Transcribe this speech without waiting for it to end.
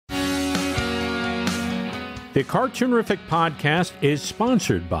The Cartoonerific podcast is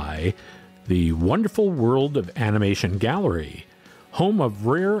sponsored by the wonderful world of Animation Gallery, home of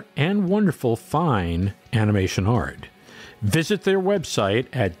rare and wonderful fine animation art. Visit their website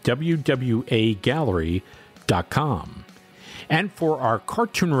at wwagallery.com. And for our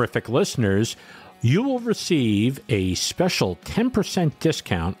Cartoonerific listeners, you will receive a special 10%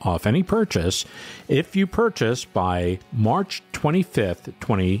 discount off any purchase if you purchase by March 25th,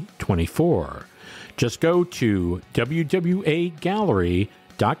 2024. Just go to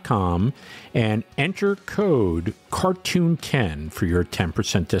wwagallery.com and enter code CARTOON10 for your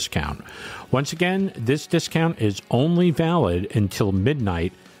 10% discount. Once again, this discount is only valid until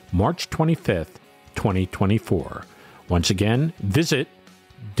midnight, March 25th, 2024. Once again, visit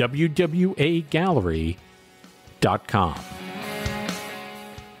wwagallery.com.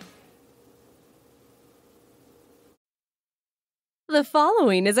 The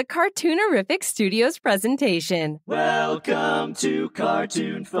following is a Cartoonerific Studios presentation. Welcome to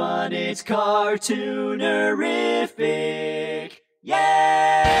Cartoon Fun, it's Cartoonerific.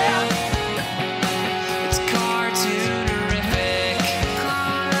 Yeah! It's Cartoonerific.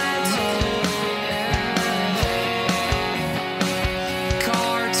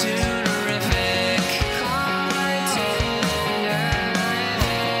 Cartoonerific.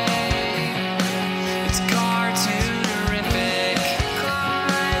 It's Cartoonerific.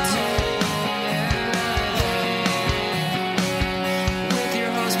 With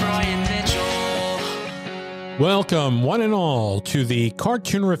your host, Brian Mitchell. Welcome, one and all, to the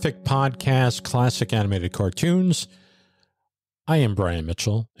Cartoonerific podcast, Classic Animated Cartoons. I am Brian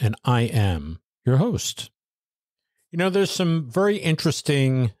Mitchell, and I am your host. You know, there's some very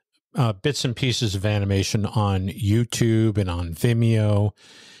interesting bits and pieces of animation on YouTube and on Vimeo,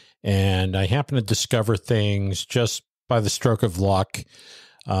 and I happen to discover things just by the stroke of luck.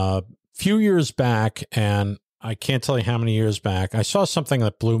 Few years back, and I can't tell you how many years back, I saw something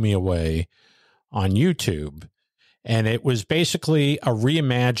that blew me away on YouTube. And it was basically a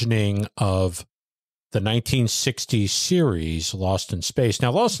reimagining of the 1960s series Lost in Space.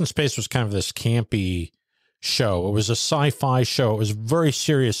 Now, Lost in Space was kind of this campy show. It was a sci-fi show. It was very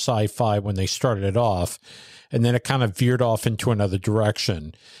serious sci-fi when they started it off. And then it kind of veered off into another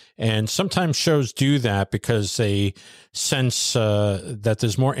direction. And sometimes shows do that because they sense that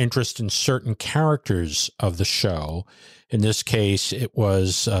there's more interest in certain characters of the show. In this case, it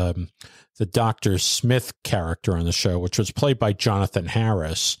was the Dr. Smith character on the show, which was played by Jonathan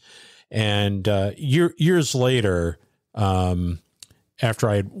Harris. And years later, after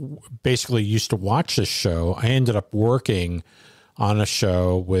I basically used to watch this show, I ended up working on a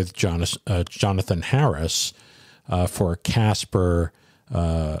show with Jonathan Harris for a Casper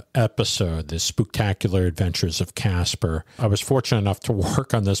episode, the Spooktacular Adventures of Casper. I was fortunate enough to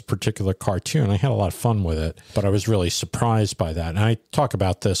work on this particular cartoon. I had a lot of fun with it, but I was really surprised by that. And I talk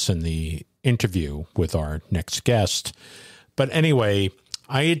about this in the interview with our next guest. But anyway,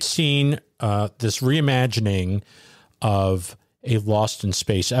 I had seen this reimagining of a Lost in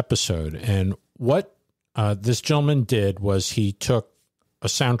Space episode. And what this gentleman did was he took a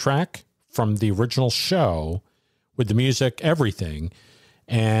soundtrack from the original show with the music, everything,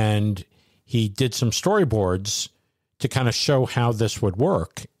 and he did some storyboards to kind of show how this would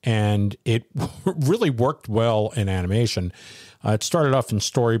work. And it really worked well in animation. It started off in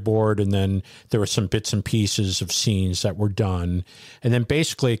storyboard, and then there were some bits and pieces of scenes that were done. And then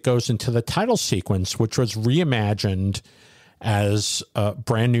basically it goes into the title sequence, which was reimagined as a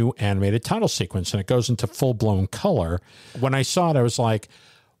brand new animated title sequence. And it goes into full-blown color. When I saw it, I was like,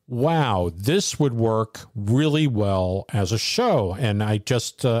 wow, this would work really well as a show. And I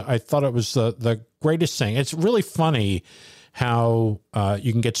just, I thought it was the greatest thing. It's really funny how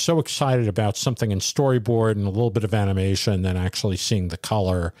you can get so excited about something in storyboard and a little bit of animation and then actually seeing the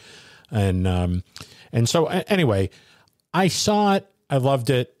color. And so anyway, I saw it, I loved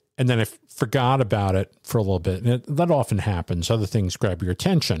it, and then I forgot about it for a little bit. And that often happens. Other things grab your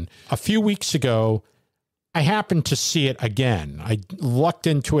attention. A few weeks ago, I happened to see it again. I lucked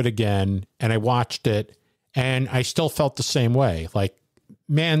into it again, and I watched it, and I still felt the same way. Like,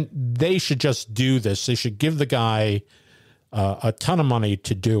 man, they should just do this. They should give the guy a ton of money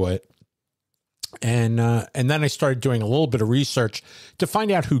to do it. And then I started doing a little bit of research to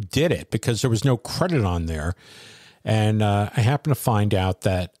find out who did it, because there was no credit on there. And I happened to find out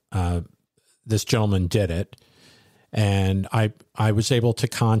that this gentleman did it. And I was able to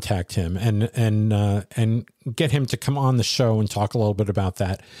contact him and get him to come on the show and talk a little bit about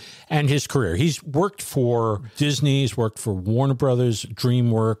that and his career. He's worked for Disney, he's worked for Warner Brothers,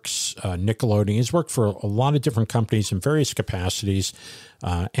 DreamWorks, Nickelodeon. He's worked for a lot of different companies in various capacities,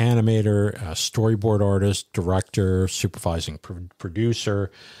 animator, storyboard artist, director, supervising producer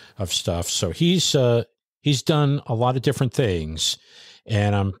of stuff. So he's done a lot of different things.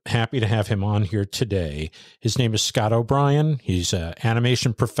 And I'm happy to have him on here today. His name is Scott O'Brien. He's an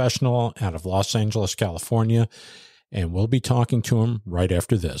animation professional out of Los Angeles, California. And we'll be talking to him right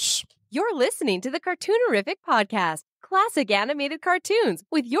after this. You're listening to the Cartoonerific Podcast, classic animated cartoons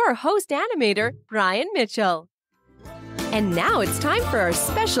with your host animator, Brian Mitchell. And now it's time for our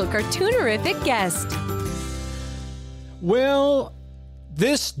special Cartoonerific guest. Well,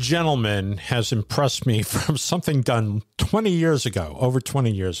 this gentleman has impressed me from something done 20 years ago, over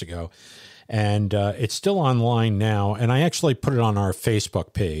 20 years ago. And it's still online now. And I actually put it on our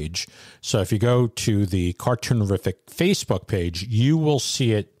Facebook page. So if you go to the Cartoonerific Facebook page, you will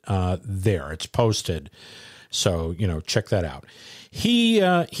see it there. It's posted. So, check that out. He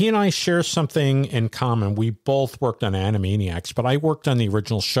and I share something in common. We both worked on Animaniacs, but I worked on the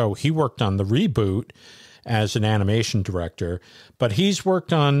original show. He worked on the reboot as an animation director, but he's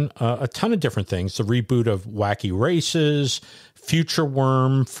worked on a ton of different things. The reboot of Wacky Races, Future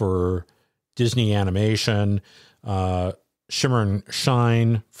Worm for Disney Animation, Shimmer and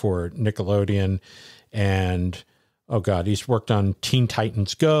Shine for Nickelodeon, and he's worked on Teen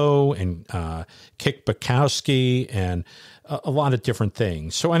Titans Go and Kick Butkowski and a lot of different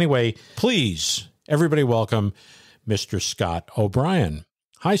things. So anyway, please, everybody welcome Mr. Scott O'Brien.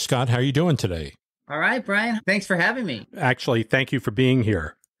 Hi, Scott. How are you doing today? All right, Brian. Thanks for having me. Actually, thank you for being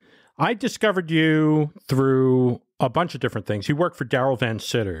here. I discovered you through a bunch of different things. You worked for Darryl Van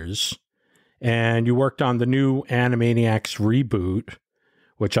Citters, and you worked on the new Animaniacs reboot,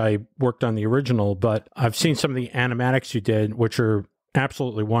 which I worked on the original, but I've seen some of the animatics you did, which are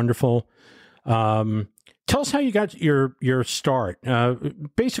absolutely wonderful. Tell us how you got your start.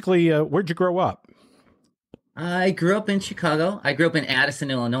 Basically, where'd you grow up? I grew up in Chicago. I grew up in Addison,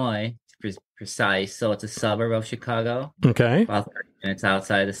 Illinois, to be precise. So it's a suburb of Chicago. Okay. About 30 minutes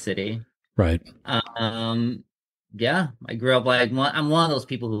outside the city. Right. Yeah, I grew up I'm one of those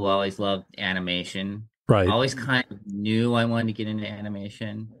people who always loved animation. Right. I always kind of knew I wanted to get into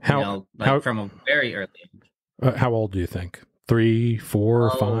animation. How from a very early age. How old do you think? 3,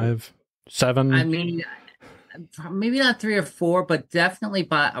 4, 5, 7? I mean, maybe not 3 or 4, but definitely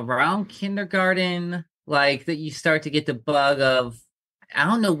by around kindergarten, like that you start to get the bug of, I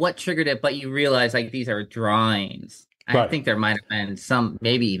don't know what triggered it, but you realize like these are drawings. Right. I think there might have been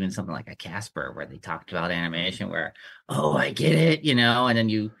maybe even something like a Casper where they talked about animation where, oh, I get it, and then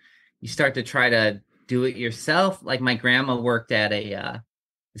you start to try to do it yourself. Like my grandma worked at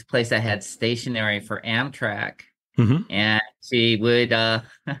this place that had stationery for Amtrak, and she would, I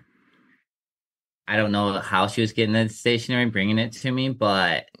don't know how she was getting the stationery and bringing it to me,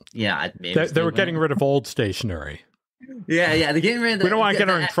 but yeah, they were getting rid of old stationery. Yeah, they're getting rid of. We don't want to get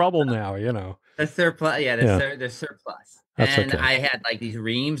her in trouble now, The surplus, the surplus. That's and okay. I had like these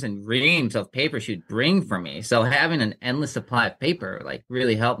reams and reams of paper she'd bring for me. So having an endless supply of paper like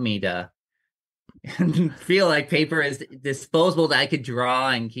really helped me to feel like paper is disposable that I could draw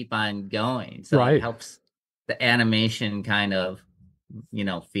and keep on going. So Right. It helps the animation kind of,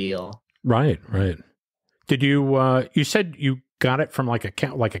 feel. Right. Did you? You said you got it from like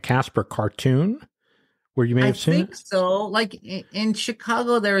a Casper cartoon, where you may have seen it. I think so. Like in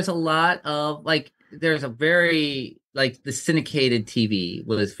Chicago, there's a lot of there's a very the syndicated TV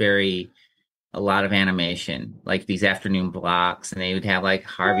was a lot of animation, like these afternoon blocks, and they would have like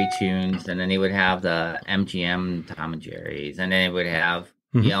Harvey Tunes, and then they would have the MGM Tom and Jerry's, and then they would have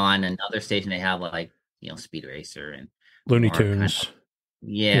on another station they have Speed Racer and Looney Tunes.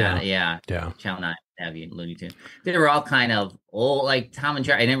 Yeah. Channel 9 have you Looney Tunes. They were all kind of old, like Tom and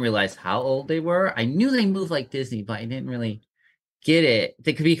Jerry. I didn't realize how old they were. I knew they moved like Disney, but I didn't really get it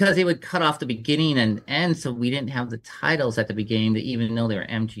because they would cut off the beginning and end, so we didn't have the titles at the beginning to even know they were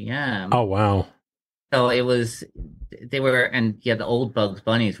MGM. Oh wow! So the old Bugs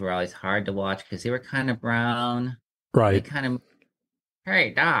Bunnies were always hard to watch because they were kind of brown, right? They kind of,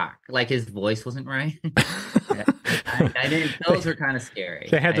 hey Doc, like his voice wasn't right. I didn't. Those were kind of scary.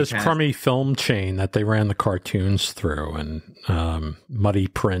 They had this crummy film chain that they ran the cartoons through, and Muddy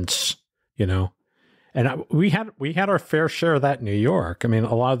Prince, And we had our fair share of that in New York. I mean,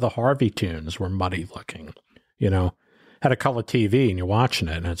 a lot of the Harvey Tunes were muddy looking. Had a color TV, and you're watching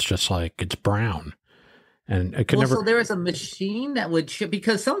it, and it's just like it's brown, and it could never. So there was a machine that would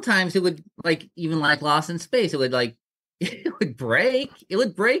because sometimes it would even like Lost in Space, it would it would break. It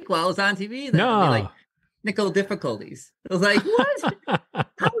would break while it was on TV. Then No. it'd be like technical difficulties. I was like, what?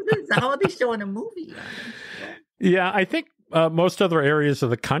 How are they showing a movie? Yeah, I think most other areas of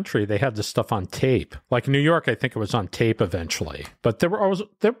the country, they had this stuff on tape. Like New York, I think it was on tape eventually. But there were always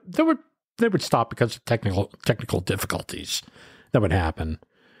they would stop because of technical difficulties that would happen.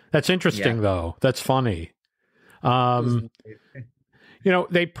 That's interesting, though. That's funny. They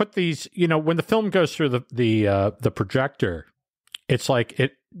put these. When the film goes through the projector, it's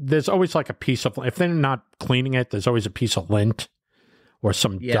like there's always like a piece of, if they're not cleaning it, there's always a piece of lint or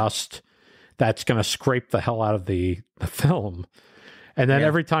some dust that's going to scrape the hell out of the film. And then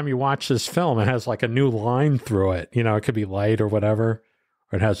every time you watch this film, it has like a new line through it. It could be light or whatever,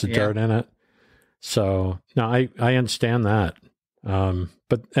 or it has the dirt in it. So, no, I understand that.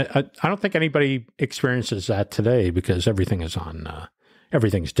 But I don't think anybody experiences that today because everything is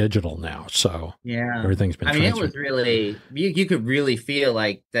everything's digital now. So everything's been transferred. It was really, you could really feel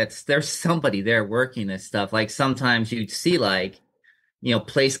like there's somebody there working this stuff. Like sometimes you'd see like,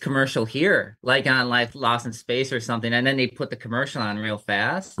 place commercial here, like on like Lost in Space or something. And then they put the commercial on real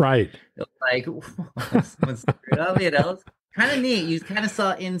fast. Right. It was like, someone screwed up, It's kind of neat. You kind of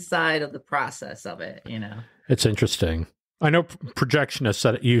saw inside of the process of it, It's interesting. I know projectionists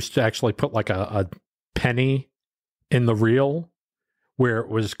said it used to actually put like a penny in the reel where it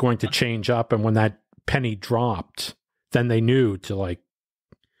was going to change up. And when that penny dropped, then they knew to like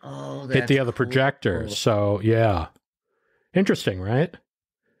hit the other projector. So, yeah. Interesting, right?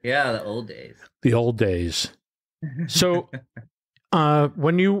 Yeah, the old days. The old days. So,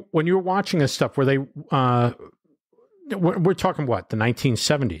 when you were watching this stuff, were they... we're talking what, the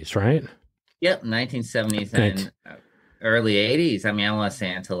 1970s, right? Yep, 1970s and early 80s. I want to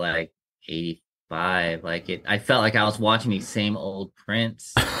say until like 85. I felt like I was watching these same old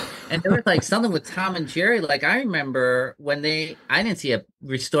prints. And there was like something with Tom and Jerry. Like I remember when I didn't see a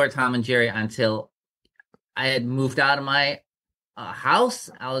restored Tom and Jerry until I had moved out of my house.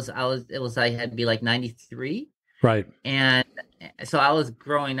 I had to be like 93. Right. And so I was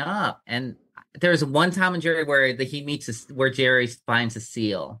growing up, and there's one Tom and Jerry where where Jerry finds a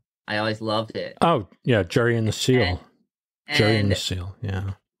seal. I always loved it. Oh, yeah, Jerry and the Seal. Jerry and the Seal,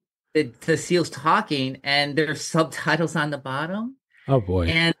 yeah. The seal's talking, and there's subtitles on the bottom. Oh, boy.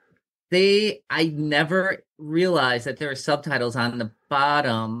 And I never realized that there were subtitles on the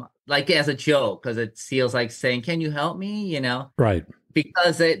bottom, like as a joke, because it seal's like saying, "Can you help me?" Right.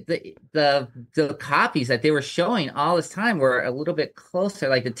 Because the copies that they were showing all this time were a little bit closer.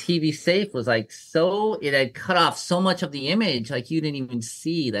 Like the TV safe was like it had cut off so much of the image, like you didn't even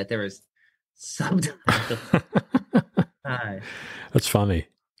see that there was subtitles. That's funny.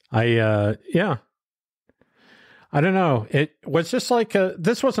 I don't know. It was just like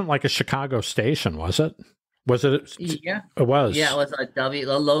this wasn't like a Chicago station, was it? Was it? Yeah, it was. Yeah, it was a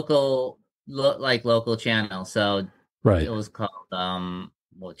local channel. So right, it was called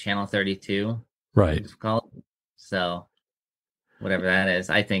Channel 32. Right, it was called. So whatever that is,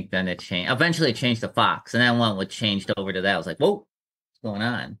 I think then it changed. Eventually, it changed to Fox, and then when it changed over to that, I was like, "Whoa, what's going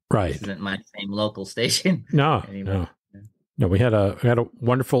on? Right, this isn't my same local station." No. No, we had two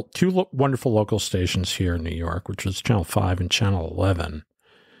wonderful local stations here in New York, which was Channel 5 and Channel 11.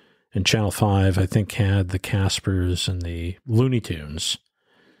 And Channel 5, I think, had the Caspers and the Looney Tunes.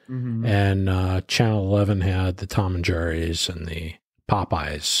 Mm-hmm. And Channel 11 had the Tom and Jerry's and the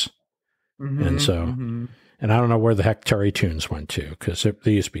Popeyes. Mm-hmm. And so, and I don't know where the heck Terry Tunes went to, because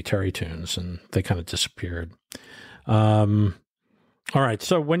they used to be Terry Tunes, and they kind of disappeared. All right,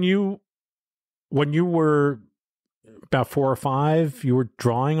 so when you were about 4 or 5, you were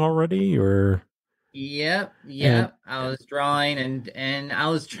drawing already, or? Yep. I was drawing and I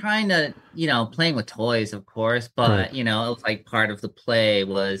was trying to, playing with toys, of course, but right. It was like part of the play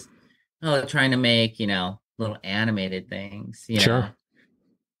was trying to make, little animated things, Sure.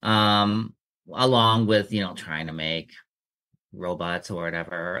 Along with, trying to make robots or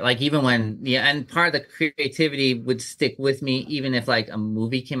whatever. Like even when, and part of the creativity would stick with me, even if like a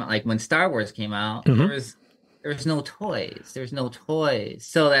movie came out, like when Star Wars came out, mm-hmm. There's no toys. There's no toys.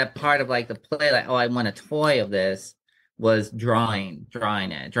 So that part of like the play, like, I want a toy of this, was drawing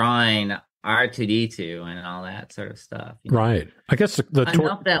R2D2 and all that sort of stuff. Right. I guess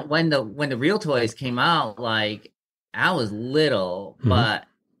enough that when the real toys came out, like I was little, mm-hmm. but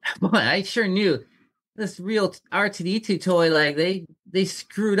I sure knew this real R2D2 toy, like they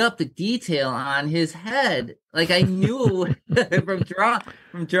screwed up the detail on his head. Like I knew from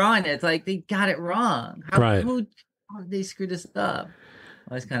drawing it. It's like they got it wrong. How did they screw this up?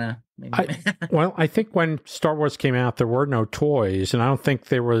 always kind of made me I, mad. well, I think when Star Wars came out, there were no toys, and I don't think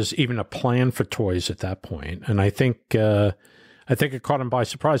there was even a plan for toys at that point. And I think it caught him by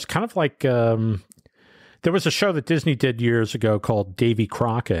surprise. Kind of like there was a show that Disney did years ago called Davy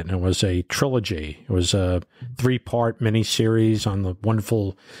Crockett, and it was a trilogy. It was a 3-part miniseries on the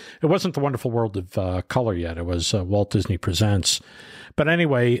wonderful. It wasn't the Wonderful World of Color yet. It was Walt Disney Presents. But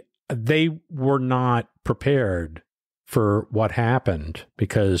anyway, they were not prepared for what happened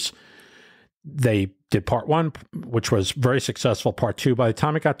because they did part 1, which was very successful. Part 2, by the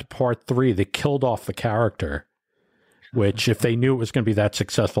time it got to part 3, they killed off the character, which if they knew it was going to be that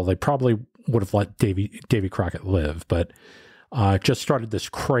successful, they probably would have let Davy Crockett live. But it just started this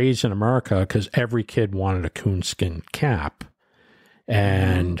craze in America because every kid wanted a coonskin cap.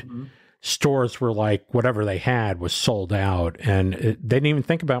 And stores were like, whatever they had was sold out. And they didn't even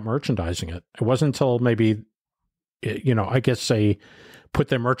think about merchandising it. It wasn't until maybe, I guess they put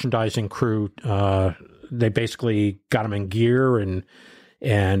their merchandising crew, they basically got them in gear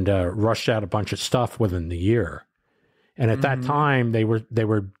and rushed out a bunch of stuff within the year. And at that time, they were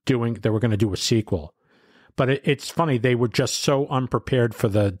going to do a sequel. But it's funny, they were just so unprepared for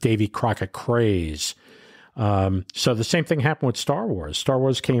the Davy Crockett craze. So the same thing happened with Star Wars. Star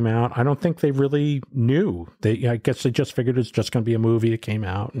Wars came out. I don't think they really knew. I guess they just figured it's just going to be a movie that came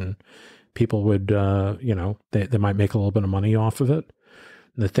out and people would, they might make a little bit of money off of it.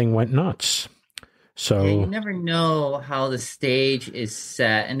 The thing went nuts. So you never know how the stage is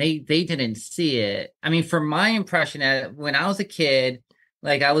set, and they didn't see it. I mean, from my impression, when I was a kid,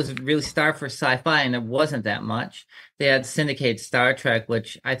 like I was really starved for sci-fi, and there wasn't that much. They had syndicated Star Trek,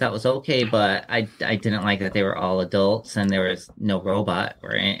 which I thought was okay, but I didn't like that they were all adults and there was no robot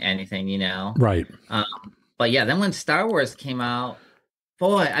or anything, Right. But yeah, then when Star Wars came out,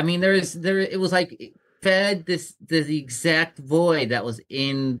 boy, I mean, it was like it fed the exact void that was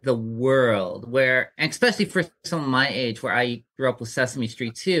in the world where, and especially for some of my age, where I grew up with Sesame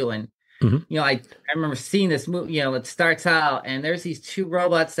Street too, and I remember seeing this movie. It starts out and there's these two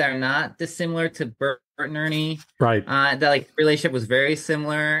robots that are not dissimilar to Bert and Ernie, right? That like the relationship was very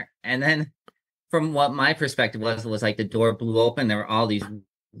similar, and then from what my perspective was like the door blew open. There were all these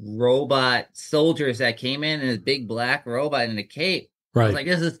robot soldiers that came in, and this big black robot in a cape. Right. I was like,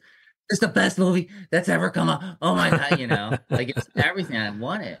 this is the best movie that's ever come out. Oh my God, like it's everything I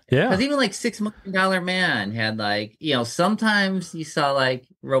wanted. Yeah. Because even like $6 Million Man had like, sometimes you saw like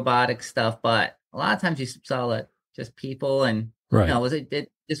robotic stuff, but a lot of times you saw like just people and, right. It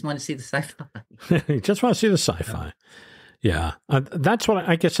just want to see the sci-fi. You just want to see the sci-fi. Yeah. That's what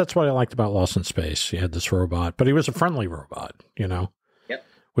I guess that's what I liked about Lost in Space. He had this robot, but he was a friendly robot, Yep.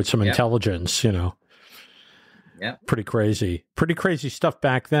 With some intelligence, Yeah. Pretty crazy stuff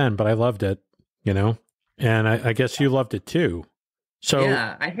back then, but I loved it, and I guess you loved it too. So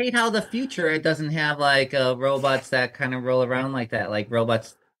yeah, I hate how the future, it doesn't have like robots that kind of roll around like that. Like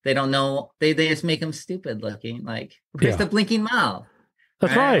robots, they don't know, they just make them stupid looking. Like where's the blinking mouth?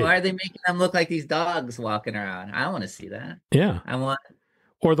 That's right. Why are they making them look like these dogs walking around? I want to see that. Yeah.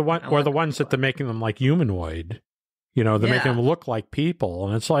 Or the ones that they're making them like humanoid. They're making them look like people,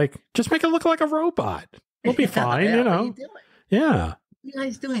 and it's like, just make it look like a robot. We'll be fine, What are you doing? Yeah. You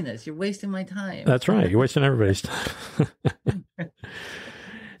guys doing this? You're wasting my time. That's right. You're wasting everybody's time.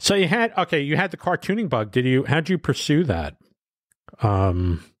 So you had the cartooning bug. How'd you pursue that?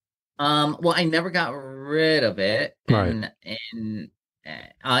 Well, I never got rid of it. Right. In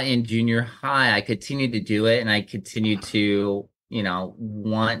junior high, I continued to do it, and I continued to,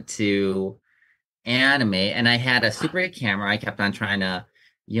 want to animate. And I had a Super 8 camera. I kept on trying to,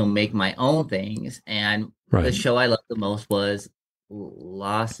 make my own things. And the show I loved the most was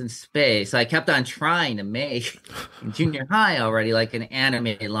Lost in Space. So I kept on trying to make in junior high already like an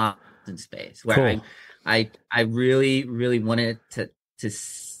animated Lost in Space, where I really, really wanted to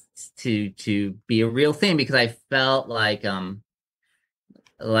be a real thing, because I felt like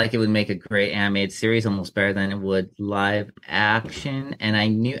it would make a great animated series, almost better than it would live action. And I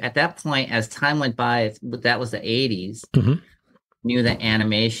knew at that point, as time went by, that was the 80s. Mm-hmm. Knew that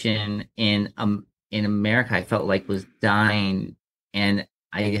animation in America, I felt like, was dying, and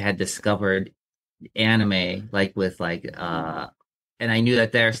I had discovered anime and I knew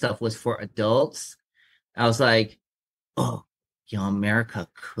that their stuff was for adults. I was like, oh, America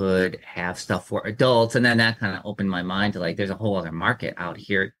could have stuff for adults, and then that kind of opened my mind to like, there's a whole other market out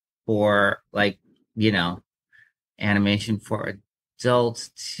here for animation for adults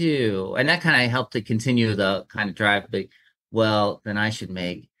too, and that kind of helped to continue the kind of drive. But well, then I should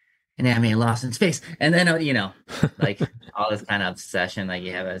make an anime Lost in Space. And then, like all this kind of obsession like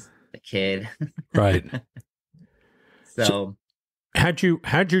you have as a kid. Right. So Had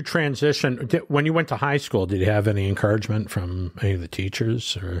you transition when you went to high school? Did you have any encouragement from any of the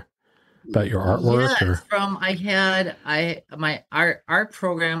teachers or about your artwork? Yes, my art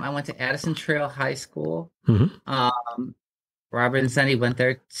program. I went to Addison Trail High School. Mm-hmm. Robert and Sandy went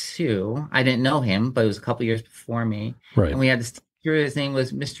there too. I didn't know him, but it was a couple years before me. Right. And we had this teacher. His name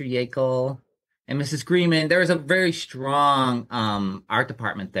was Mr. Yakel and Mrs. Greenman. There was a very strong art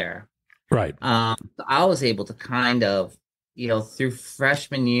department there. Right. So I was able to kind of, through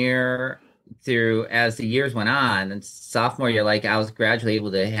freshman year, through as the years went on, and sophomore year, like I was gradually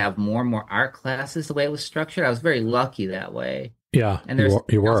able to have more and more art classes the way it was structured. I was very lucky that way. Yeah. And there's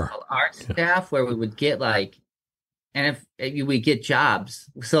you were art staff where we would get and if we get jobs,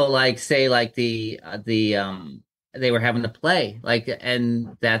 so say they were having to play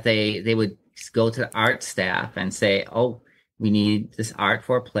and that they would go to the art staff and say, oh, we need this art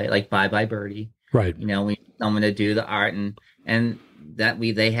for a play, like Bye Bye Birdie. Right. We need someone to do the art and that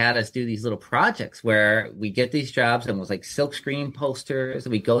they had us do these little projects where we get these jobs and it was like silk screen posters.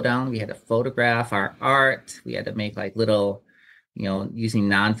 We go down, we had to photograph our art. We had to make little, using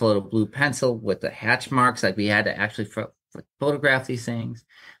non-photo blue pencil with the hatch marks. We had to actually photograph these things.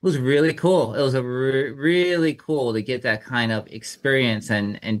 It was really cool. It was really cool to get that kind of experience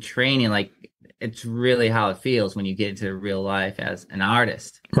and training. It's really how it feels when you get into real life as an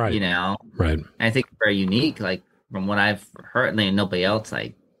artist. Right. Right. And I think it's very unique. From what I've heard, nobody else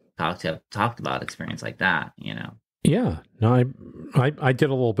talked about experience like that. Yeah. No, I did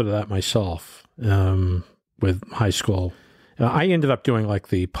a little bit of that myself with high school. I ended up doing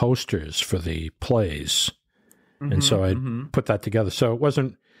the posters for the plays. Mm-hmm, and so I put that together. So it was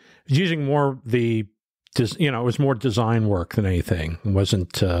using more it was more design work than anything. It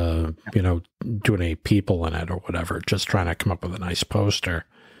wasn't, doing any people in it or whatever, just trying to come up with a nice poster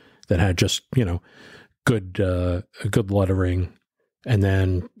that had just, good lettering and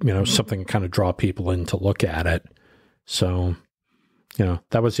then, something kind of draw people in to look at it. So,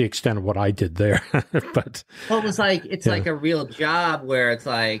 that was the extent of what I did there. But it was it's like a real job where it's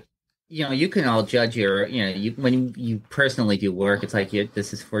you can all judge your, when you personally do work, it's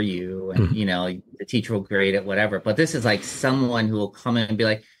this is for you and, the teacher will grade it, whatever. But this is someone who will come in and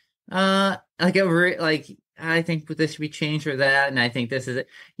be I think this should be changed or that. And I think this is it,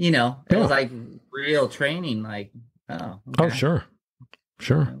 it was real training. Okay. Oh, sure.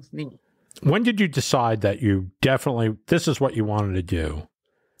 Sure. Neat. When did you decide that this is what you wanted to do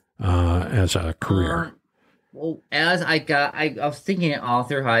as a career? Well, as I was thinking it all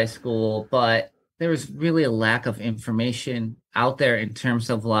through high school, but there was really a lack of information out there in terms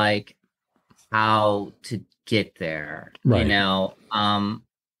of how to get there. Right.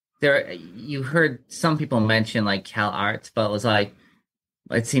 You heard some people mention Cal Arts, but it was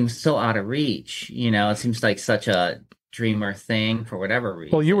it seems so out of reach. It seems like such a dreamer thing for whatever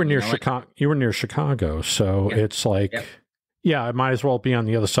reason. Well, you were near Chicago. You were near Chicago, so it's yeah, it might as well be on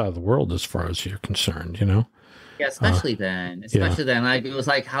the other side of the world as far as you're concerned. Yeah, especially then. Then, it was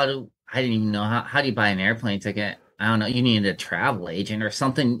I didn't even know how do you buy an airplane ticket? I don't know. You needed a travel agent or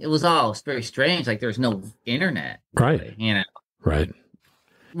something. It was all very strange. There's no internet, right? Really, right.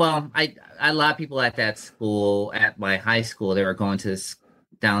 Well, a lot of people at that school, at my high school, they were going to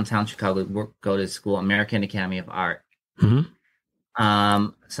downtown Chicago, go to school, American Academy of Art. Mm-hmm.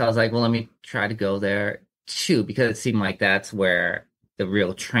 So I was well, let me try to go there too, because it seemed like that's where the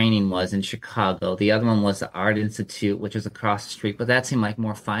real training was in Chicago. The other one was the Art Institute, which was across the street, but that seemed like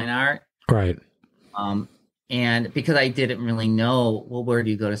more fine art. Right. And because I didn't really know, well, where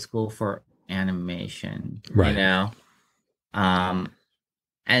do you go to school for animation? Right.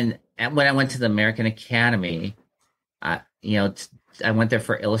 And when I went to the American Academy, I went there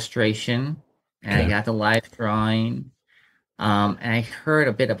for illustration and I got the live drawing. And I heard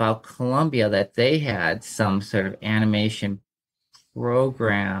a bit about Columbia that they had some sort of animation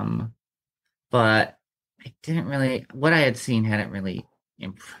program, but I didn't really, what I had seen hadn't really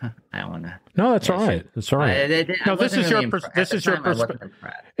I don't want to. No, that's all right. That's all right. No, this is your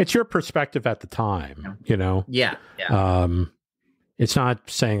it's your perspective at the time, Yeah. It's not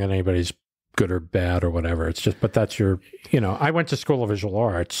saying that anybody's good or bad or whatever. It's just, but that's your, I went to School of Visual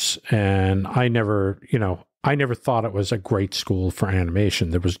Arts and I never thought it was a great school for animation.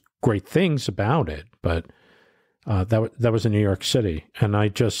 There was great things about it, but that was in New York City. And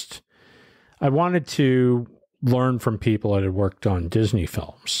I wanted to learn from people that had worked on Disney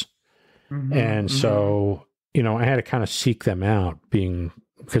films. Mm-hmm, and so, I had to kind of seek them out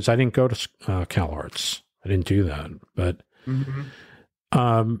because I didn't go to Cal Arts. I didn't do that. But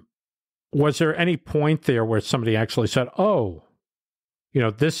was there any point there where somebody actually said, oh,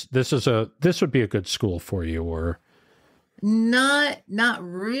 this would be a good school for you, or Not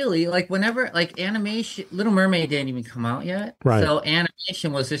really. Like whenever like animation, Little Mermaid didn't even come out yet. Right. So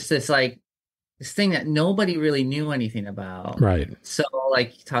animation was just this thing that nobody really knew anything about. Right. So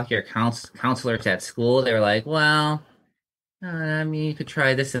like you talk to your counselors at school, they were like, well, I mean, you could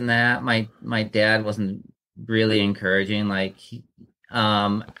try this and that. My dad wasn't really encouraging, like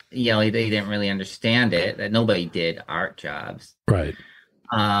they didn't really understand it, that nobody did art jobs. Right.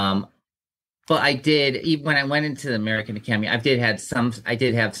 But I did, even when I went into the American Academy, I did have some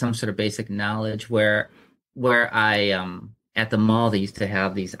sort of basic knowledge where I at the mall they used to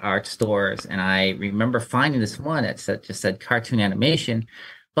have these art stores, and I remember finding this one that just said cartoon animation,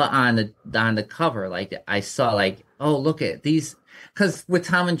 but on the cover, like I saw like, oh, look at these, because with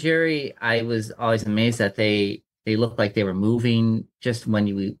Tom and Jerry, I was always amazed that they looked like they were moving just when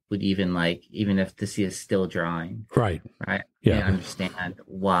you would even if to see a still drawing. Right. Right. Yeah. I understand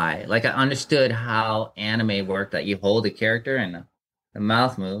why. Like I understood how anime worked, that you hold a character and the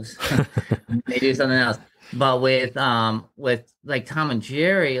mouth moves. They do something else. But with like Tom and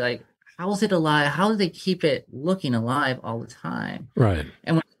Jerry, like how is it alive? How do they keep it looking alive all the time? Right.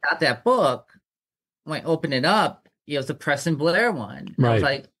 And when I got that book, when I opened it up, it was the Preston Blair one. Right. I was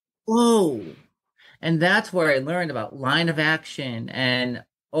like, whoa. And that's where I learned about line of action and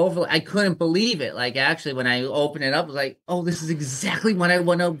I couldn't believe it. Like actually when I opened it up, I was like, oh, this is exactly what I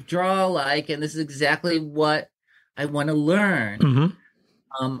want to draw like, and this is exactly what I want to learn.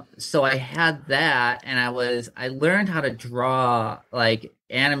 Mm-hmm. So I had that, and I learned how to draw like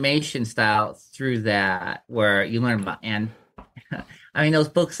animation style through that, where you learn about, and I mean, those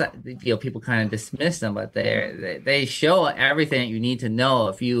books, people kind of dismiss them, but they show everything that you need to know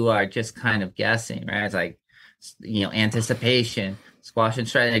if you are just kind of guessing, right? It's like, anticipation, squash and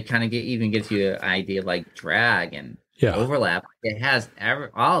strike. It kind of even gives you an idea of like drag and overlap. It has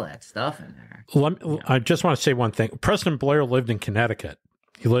all that stuff in there. I just want to say one thing. Preston Blair lived in Connecticut.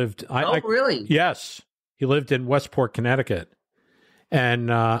 He lived. Really? Yes, he lived in Westport, Connecticut, and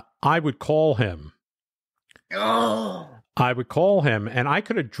I would call him. Oh. I would call him, and I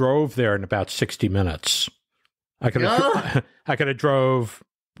could have drove there in about 60 minutes. I could have drove,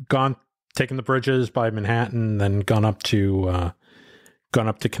 taken the bridges by Manhattan, then gone up to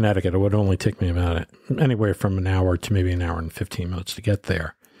Connecticut. It would only take me about anywhere from an hour to maybe an hour and 15 minutes to get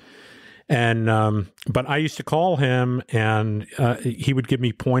there. And but I used to call him, and he would give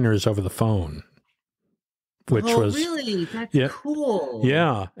me pointers over the phone. Which was really? That's cool.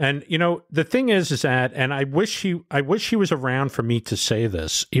 Yeah. And the thing is that, and I wish he was around for me to say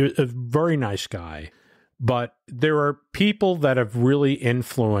this. He was a very nice guy, but there are people that have really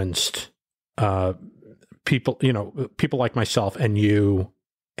influenced people like myself and you,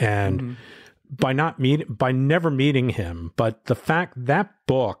 and by never meeting him, but the fact that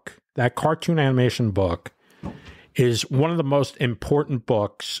cartoon animation book is one of the most important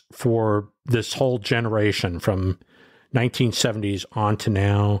books for this whole generation from 1970s on to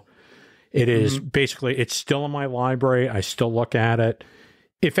now. It is basically, it's still in my library. I still look at it.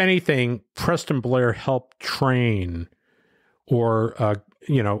 If anything, Preston Blair helped train or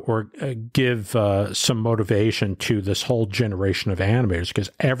give some motivation to this whole generation of animators,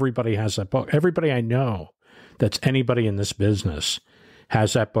 because everybody has that book. Everybody I know that's anybody in this business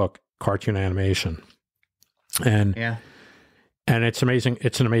has that book, Cartoon Animation. And it's amazing.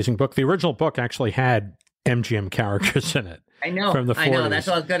 It's an amazing book. The original book actually had MGM characters in it. I know. From the 40s. I know. That's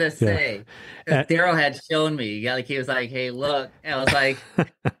what I was gonna say. Daryl had shown me. He was like, "Hey, look." And I was like,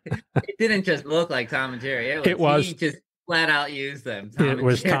 "It didn't just look like Tom and Jerry. He just flat out used them."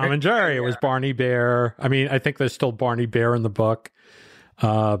 Tom and Jerry. It was Barney Bear. I mean, I think there's still Barney Bear in the book,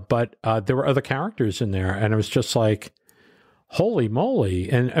 but there were other characters in there, and it was just like, holy moly.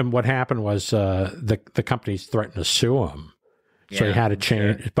 And what happened was the companies threatened to sue him. So he had to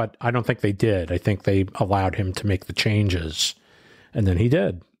change, but I don't think they did. I think they allowed him to make the changes, and then he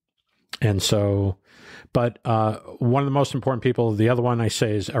did. And so, but one of the most important people, the other one I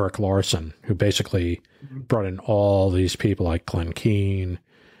say is Eric Larson, who basically brought in all these people like Glenn Keane,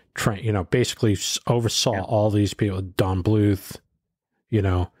 basically oversaw all these people, Don Bluth,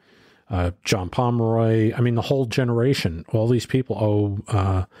 John Pomeroy. I mean, the whole generation, all these people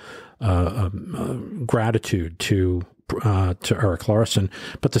owe gratitude to Eric Larson,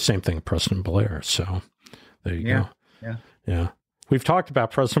 but the same thing, Preston Blair. So there you go. Yeah. We've talked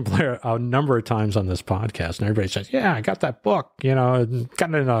about Preston Blair a number of times on this podcast, and everybody says, "Yeah, I got that book. Got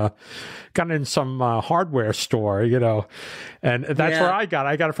it in some hardware store. And that's where I got it.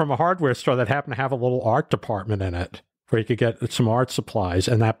 I got it from a hardware store that happened to have a little art department in it, where you could get some art supplies,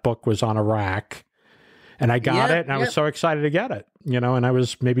 and that book was on a rack, and I got it, and I was so excited to get it. And I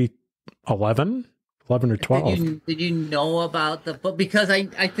was maybe 11 11 or 12. Did you know about the book? Because I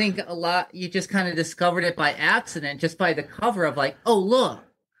think a lot, you just kind of discovered it by accident, just by the cover of like, oh, look,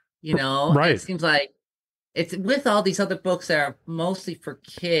 Right. It seems like it's with all these other books that are mostly for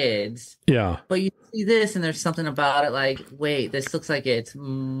kids. Yeah. But you see this and there's something about it like, wait, this looks like it's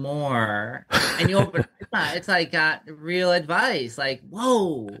more. And you open it's like got real advice. Like,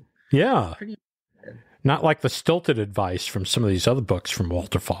 whoa. Yeah. Pretty Not like the stilted advice from some of these other books from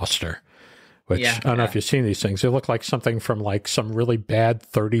Walter Foster, which I don't know if you've seen these things. They look like something from like some really bad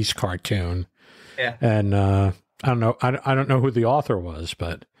 30s cartoon. Yeah. And I don't know. I don't know who the author was,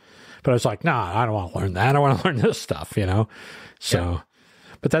 but I was like, nah, I don't want to learn that. I want to learn this stuff, So,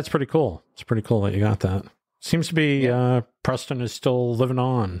 but that's pretty cool. It's pretty cool that you got that. Seems to be Preston is still living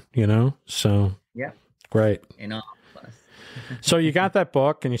on, So yeah, great. So you got that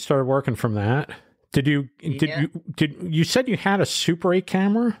book and you started working from that. Did you said you had a Super 8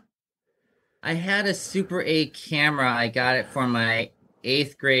 camera? I had a Super 8 camera. I got it for my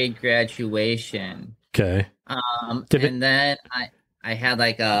 8th grade graduation. Okay. Then I had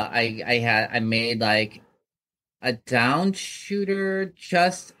like I made like a down shooter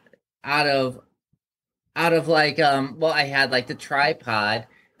just out of like I had like the tripod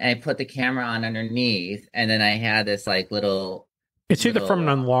and I put the camera on underneath and then I had this like little. It's either from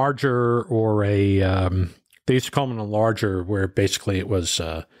an enlarger or a, they used to call them an enlarger where basically it was,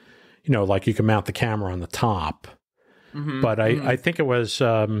 like you can mount the camera on the top. Mm-hmm, but I think it was,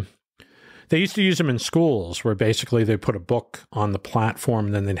 they used to use them in schools where basically they put a book on the platform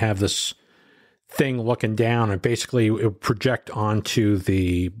and then they'd have this thing looking down and basically it would project onto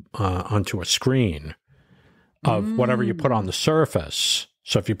a screen of whatever you put on the surface.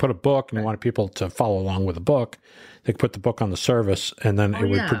 So if you put a book and you wanted people to follow along with the book, they could put the book on the surface and then it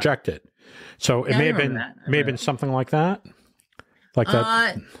would project it. So it may have been something like that. Like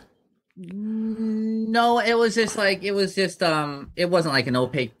that. No, it wasn't like an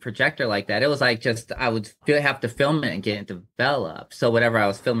opaque projector like that. It was like I would have to film it and get it developed. So whatever I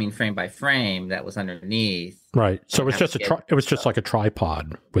was filming frame by frame, that was underneath. Right. So it was just like a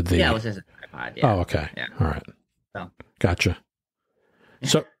tripod with the. Yeah, it was just a tripod. Yeah. Oh, okay. Yeah. All right. So. Gotcha.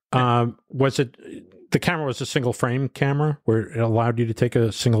 So, was it the camera was a single frame camera where it allowed you to take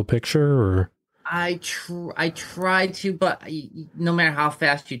a single picture, or? I tried to, but no matter how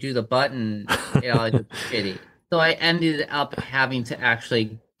fast you do the button, it's shitty. So I ended up having to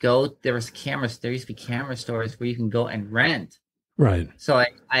actually go. There used to be camera stores where you can go and rent. Right. So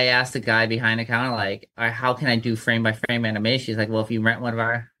I asked the guy behind the counter, like, how can I do frame by frame animation? He's like, well, if you rent one of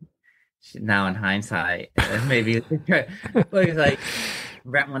our. Now in hindsight, maybe, but he's like.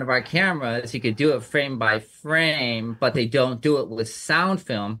 Rent one of our cameras, you could do it frame by frame, but they don't do it with sound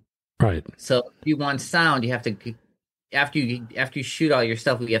film. Right. So if you want sound, you have to after you shoot all your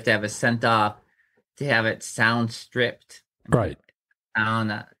stuff, you have to have it sent off to have it sound stripped. Right.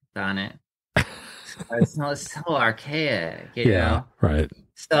 On it. It's so archaic, you know? Right.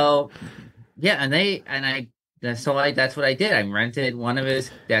 So that's what I did. I rented one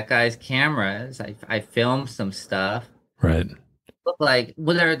of that guy's cameras. I filmed some stuff. Right. Like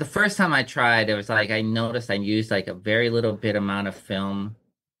the first time I tried, it was like I noticed I used like a very little bit amount of film.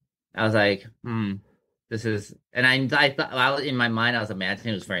 I was like, this is, and I thought in my mind I was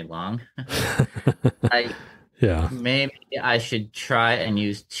imagining it was very long. Maybe I should try and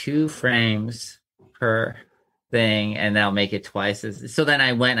use 2 frames per thing, and that'll make it twice as. So then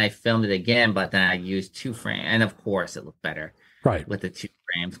I went and I filmed it again, but then I used 2 frames, and of course it looked better, right, with the 2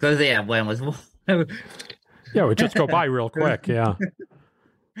 frames because one was. Yeah, it would just go by real quick. Yeah.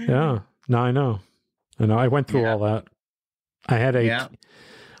 Yeah. No, I know. I went through all that. I had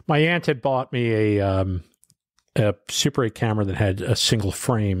my aunt had bought me a Super 8 camera that had a single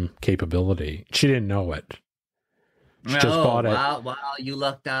frame capability. She didn't know it. She just bought it. Wow, you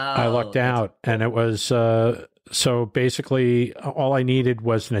lucked out. I lucked out. And it was, so basically all I needed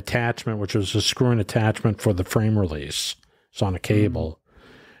was an attachment, which was a screw-in attachment for the frame release. It's on a cable.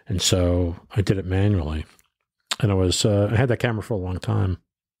 And so I did it manually. And it was, I had that camera for a long time.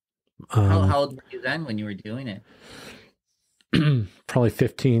 How old were you then when you were doing it? Probably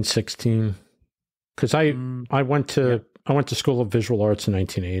 15, 16. Because I went to School of Visual Arts in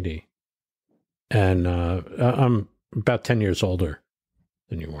 1980. And I'm about 10 years older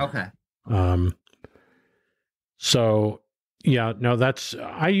than you were. Okay. So, yeah, no,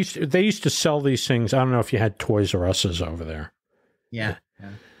 they used to sell these things. I don't know if you had Toys R Us's over there. Yeah.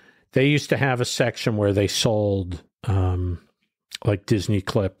 They used to have a section where they sold like Disney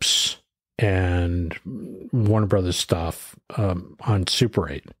clips and Warner Brothers stuff on Super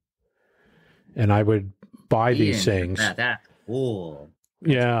 8. And I would buy these things. That's cool.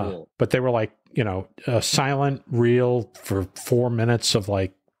 Cool. But they were like a silent reel for 4 minutes of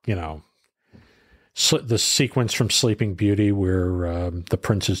like, the sequence from Sleeping Beauty where the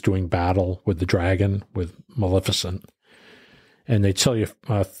prince is doing battle with the dragon with Maleficent. And they tell you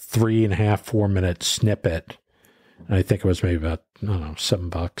a 3.5, 4 minute snippet. And I think it was maybe about, I don't know,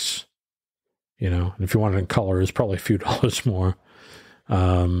 $7. And if you want it in color, it's probably a few dollars more.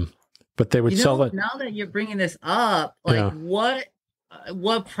 But they would sell it. Now that you're bringing this up, like what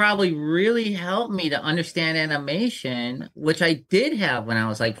probably really helped me to understand animation, which I did have when I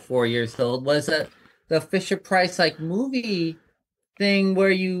was like 4 years old, was the Fisher Price like movie thing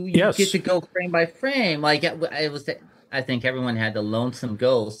where you get to go frame by frame. Like it was, I think everyone had the Lonesome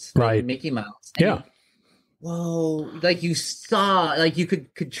Ghost, right? Mickey Mouse. And whoa! Like you saw, like you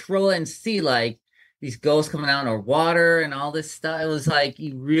could control it and see like these ghosts coming out of water and all this stuff. It was like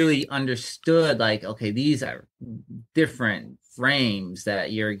you really understood, like, okay, these are different frames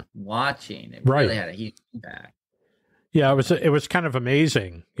that you're watching. It really had a huge impact. Yeah, it was kind of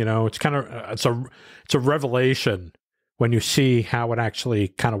amazing. It's kind of it's a revelation when you see how it actually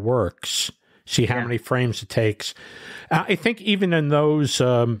kind of works. See how many frames it takes. I think even in those,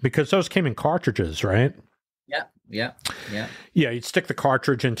 because those came in cartridges, right? Yeah. You'd stick the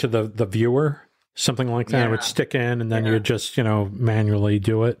cartridge into the viewer, something like that. It would stick in, and then you would just manually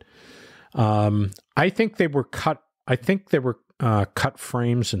do it. I think they were cut. I think they were cut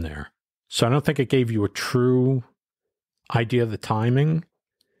frames in there, so I don't think it gave you a true idea of the timing.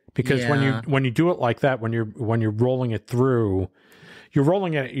 Because when you do it like that, when you're rolling it through, you're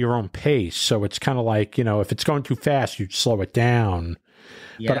rolling it at your own pace. So it's kind of like, if it's going too fast, you slow it down.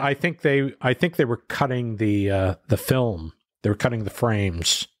 Yeah. But I think they were cutting the film. They were cutting the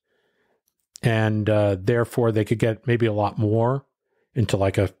frames, and therefore they could get maybe a lot more into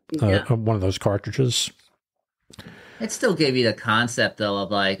like a one of those cartridges. It still gave you the concept though of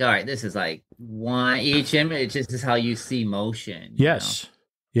like, all right, this is like each image. This is how you see motion. Yes.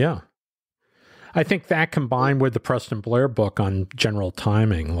 Yeah. I think that combined with the Preston Blair book on general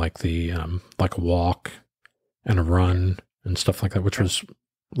timing, like the like a walk and a run and stuff like that, which was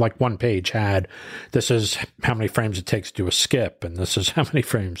like one page had, this is how many frames it takes to do a skip, and this is how many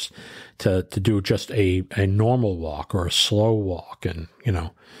frames to do just a normal walk or a slow walk. And,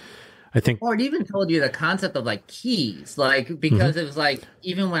 I think... Or it even told you the concept of like keys, like, because it was like,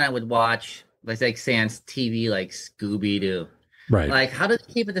 even when I would watch, like say on TV, like Scooby-Doo, right? Like, how do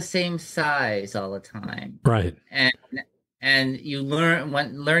they keep it the same size all the time? Right. And you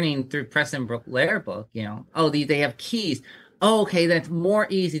learning through Preston Blair book, they have keys. Oh, okay, that's more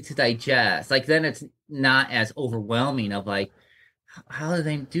easy to digest. Like then it's not as overwhelming of like, how do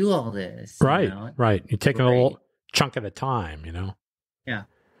they do all this? Right, right. You're taking a little chunk at a time,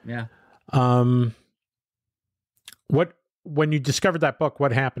 Yeah. When you discovered that book,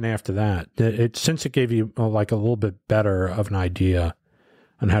 what happened after that? Since it gave you like a little bit better of an idea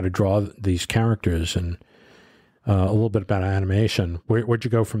on how to draw these characters and a little bit about animation, where'd you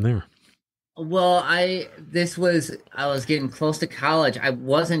go from there? Well, I was getting close to college. I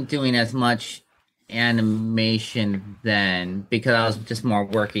wasn't doing as much animation then because I was just more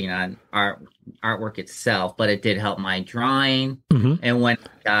working on artwork itself, but it did help my drawing. And when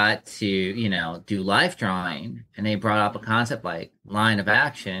I got to, do life drawing and they brought up a concept like line of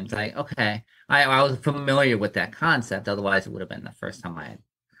action, it's like, okay, I was familiar with that concept. Otherwise it would have been the first time I had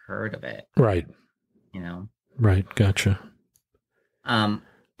heard of it. Right. Right. Gotcha.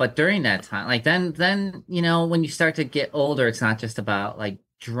 But during that time, like then, when you start to get older, it's not just about like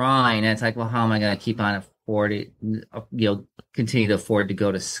drawing. And it's like, well, how am I going to keep on affording, continue to afford to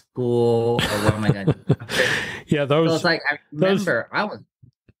go to school, or what am I going to do? Yeah, those. So it's like I remember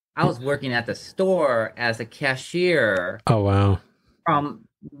I was working at the store as a cashier. Oh wow! From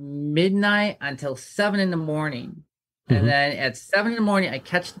midnight until 7 a.m. And then at 7 a.m, I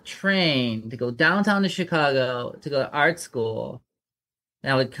catch the train to go downtown to Chicago to go to art school.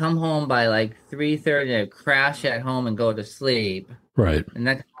 And I would come home by like 3:30, I'd crash at home and go to sleep. Right. And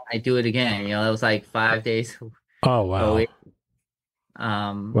then I do it again. It was like 5 days. Oh wow.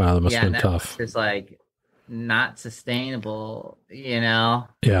 Wow, that must have been tough. It's like not sustainable, Yeah.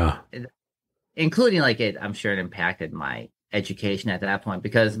 Including like I'm sure it impacted my education at that point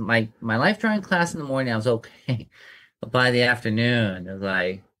because my life drawing class in the morning I was okay. But by the afternoon it was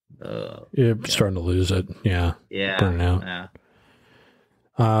like you're starting to lose it. Yeah. Burning out. Yeah.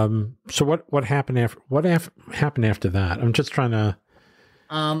 So what happened happened after that? I'm just trying to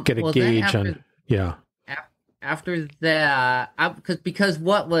get a gauge on. Yeah. After that, because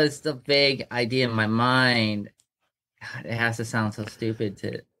what was the vague idea in my mind? God, it has to sound so stupid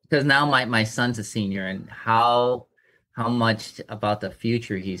because now my son's a senior and how much about the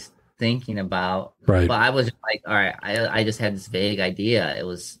future he's thinking about. Right. But I was like, all right, I just had this vague idea. It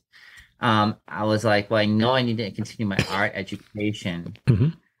was, I was like, well, I know I need to continue my art education.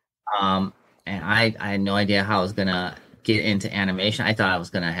 Mhm. And I had no idea how I was gonna get into animation. I thought I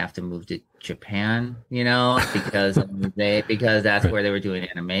was gonna have to move to Japan, because because that's Right. where they were doing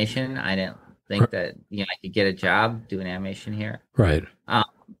animation. I didn't think that I could get a job doing animation here. Right.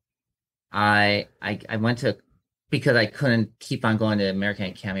 I went to because I couldn't keep on going to American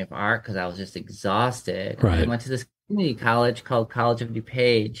Academy of Art because I was just exhausted. Right. I went to this community college called College of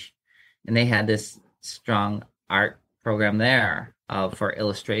DuPage, and they had this strong art program there for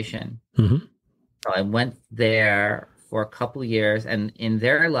illustration. Mhm. So I went there for a couple of years, and in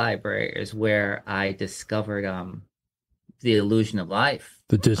their library is where I discovered The Illusion of Life.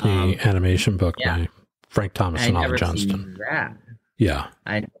 The Disney animation book by Frank Thomas and I Ollie never Johnston. seen that. Yeah.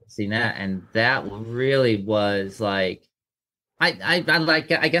 I'd never seen that, and that really was like,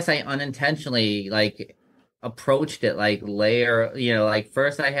 I guess I unintentionally like approached it like layer, like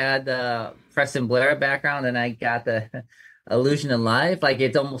first I had the Preston Blair background, and I got the Illusion of Life. Like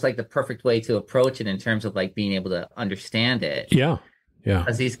it's almost like the perfect way to approach it in terms of like being able to understand it. Yeah. Yeah.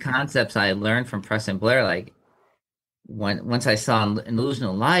 Because these concepts I learned from Preston Blair, like once I saw Illusion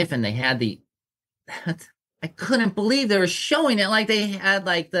of Life, and they had I couldn't believe they were showing it. Like they had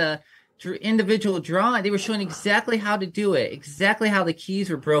like the individual drawing. They were showing exactly how to do it, exactly how the keys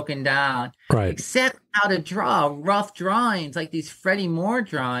were broken down, Right. exactly how to draw rough drawings, like these Freddie Moore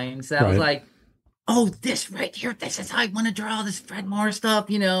drawings. That was Right. like, oh, this right here, this is how I want to draw this Fred Moore stuff,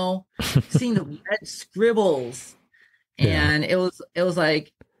 seeing the red scribbles. And it was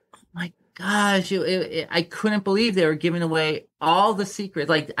like, oh my gosh, I couldn't believe they were giving away all the secrets.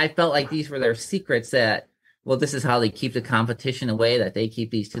 Like I felt like these were their secrets that, well, this is how they keep the competition away, that they keep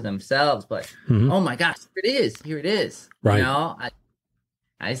these to themselves. But oh my gosh, here it is. Right.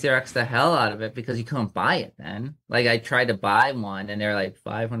 I Xeroxed the hell out of it because you couldn't buy it then. Like I tried to buy one, and they're like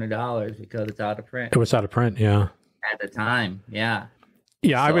 $500 because it's out of print. It was out of print. Yeah. At the time, yeah.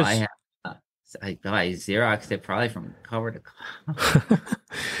 Yeah, So I Xeroxed it probably from cover to cover.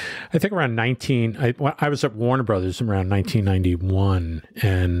 I think around I was at Warner Brothers around 1991,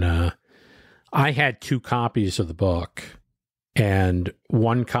 and I had 2 copies of the book, and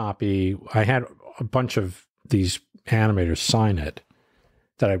one copy, I had a bunch of these animators sign it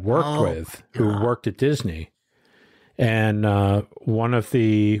that I worked with who worked at Disney. And one of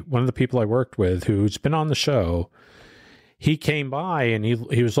the people I worked with who's been on the show, he came by and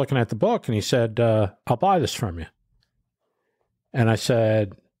he was looking at the book, and he said, I'll buy this from you. And I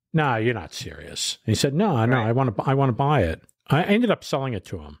said, no, you're not serious. And he said, no, Right. I want to buy it. I ended up selling it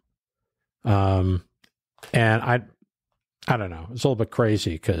to him. And I don't know, it was a little bit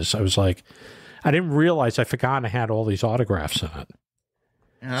crazy because I was like, I didn't realize I forgot I had all these autographs in it.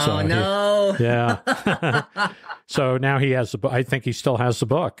 Oh, So no. Yeah. So now he has the book. I think he still has the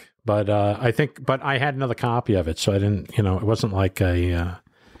book, but I had another copy of it. So I didn't, it wasn't like I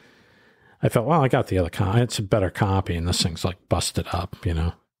felt, well, I got the other copy. It's a better copy, and this thing's like busted up,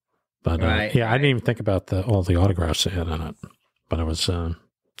 but Right, I didn't even think about all the autographs they had in it, but it was,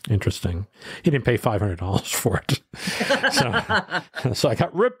 interesting. He didn't pay $500 for it. So I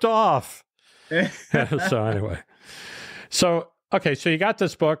got ripped off. So anyway, okay, so you got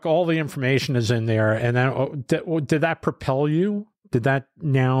this book, all the information is in there, and then did that propel you? Did that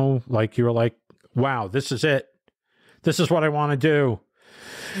now, like, you were like, wow, this is it. This is what I want to do.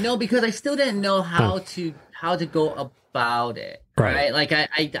 No, because I still didn't know how to go about it. Right. Like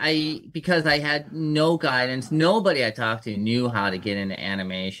I because I had no guidance. Nobody I talked to knew how to get into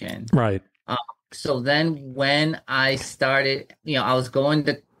animation. Right. So then when I started, I was going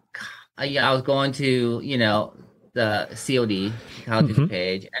to the COD, College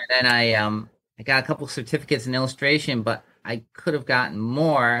Page, and then I got a couple certificates in illustration, but I could have gotten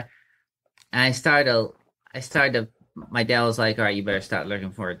more. And I started to. My dad was like, "All right, you better start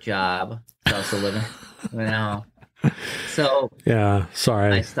looking for a job, cost of living." So yeah,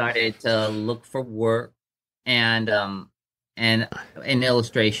 sorry. I started to look for work and in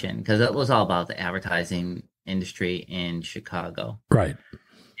illustration, because it was all about the advertising industry in Chicago. Right.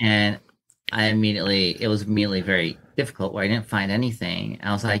 And it was immediately very difficult, where I didn't find anything.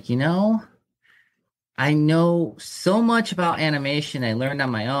 I was like, I know so much about animation. I learned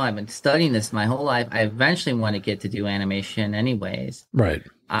on my own. I've been studying this my whole life. I eventually want to get to do animation anyways. Right.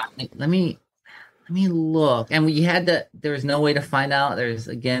 Let me look. And there was no way to find out. There's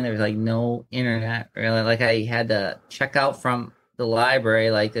like no internet really. Like I had to check out from the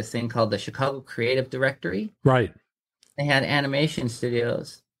library, like this thing called the Chicago Creative Directory. Right. They had animation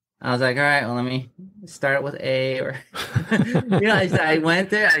studios. I was like, all right, well, let me start with A or, I went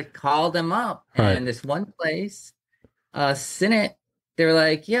there, I called them up, Right. and this one place, Cine, they were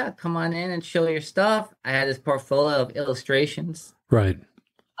like, yeah, come on in and show your stuff. I had this portfolio of illustrations. Right.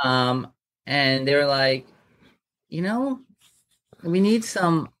 And they were like, right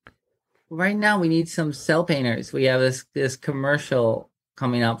now we need some cell painters. We have this commercial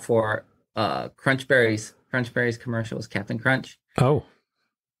coming up for Crunchberries commercials, Captain Crunch. Oh.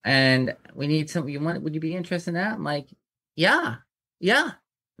 And we need some. Would you be interested in that? I'm like, yeah,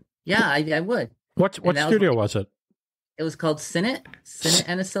 I would. What studio was it? It was called Cine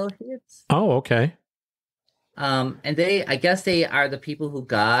and Associates. Oh, okay. And I guess they are the people who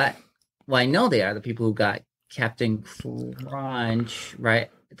got. Well, I know they are the people who got Captain Crunch, right?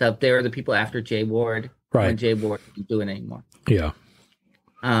 They were the people after Jay Ward, right? When Jay Ward didn't do it anymore. Yeah.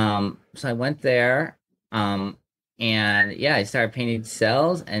 So I went there. And yeah, I started painting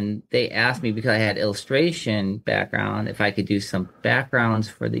cells, and they asked me, because I had illustration background, if I could do some backgrounds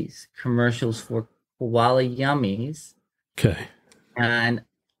for these commercials for Koala Yummies. Okay. And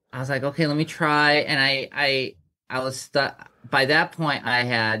I was like, okay, let me try. And I was stuck. By that point,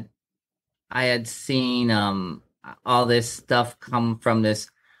 I had seen all this stuff come from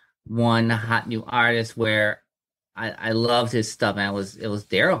this one hot new artist where I loved his stuff, and it was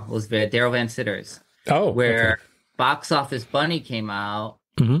Daryl. It was Daryl Van Sitters. Oh, where. Okay. Box Office Bunny came out,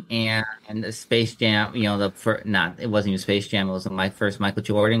 mm-hmm. and the Space Jam, it wasn't even Space Jam. It was my first Michael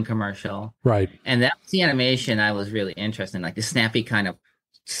Jordan commercial. Right. And that was the animation I was really interested in, like the snappy kind of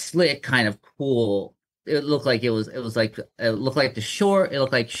slick, kind of cool. It looked like it looked like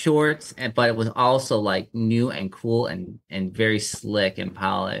shorts, but it was also like new and cool and very slick and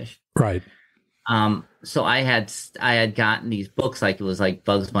polished. Right. So I had gotten these books, like it was like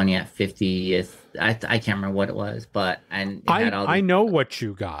Bugs Bunny at 50th. I can't remember what it was, but I know what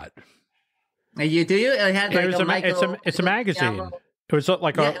you got. You do? It had like it's a magazine. It was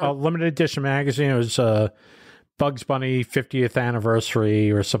like a limited edition magazine. It was Bugs Bunny 50th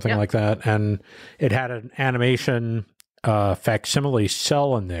anniversary or something like that, and it had an animation facsimile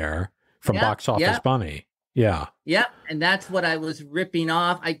cell in there from Box Office Bunny. Yeah. Yep. And that's what I was ripping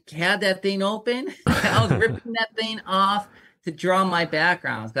off. I had that thing open. I was ripping that thing off to draw my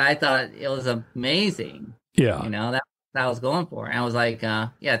backgrounds. I thought it was amazing. Yeah. That I was going for. And I was like,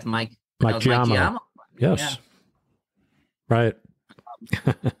 it's Mike Giammo. Yes. Yeah. Right.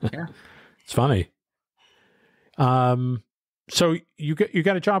 Yeah. It's funny. So you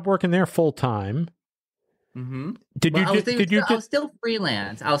got a job working there full time. Mm-hmm. I was still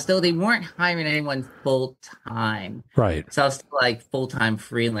freelance. They weren't hiring anyone full time. Right. So I was still like full time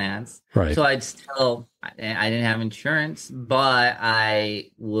freelance. Right. So I didn't have insurance, but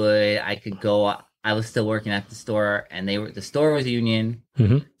I could go. I was still working at the store, and the store was union.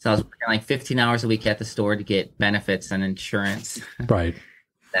 Mm-hmm. So I was working like 15 hours a week at the store to get benefits and insurance. Right.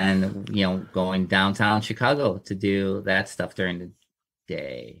 And going downtown Chicago to do that stuff during the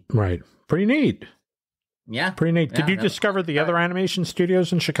day. Right. Pretty neat. Yeah. Pretty neat. Did you discover the other animation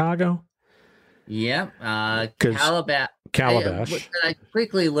studios in Chicago? Yep. Calabash. I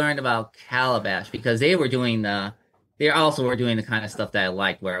quickly learned about Calabash because they also were doing the kind of stuff that I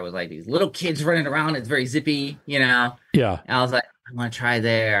liked, where it was like these little kids running around. It's very zippy, Yeah. And I was like, I want to try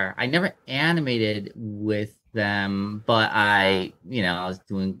there. I never animated with them, but I was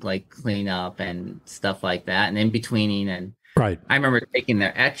doing like cleanup and stuff like that, and in betweening. And right. I remember taking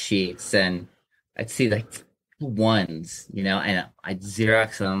their X sheets, and I'd see like ones, and I'd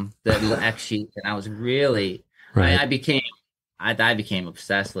Xerox them, the little X sheets, and I was really, right. I became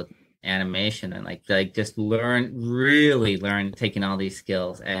obsessed with animation, and like just really learn taking all these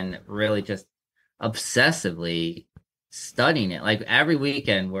skills and really just obsessively studying it, like every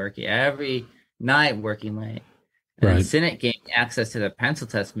weekend working, every night working late. And right. Cynic gave me access to the pencil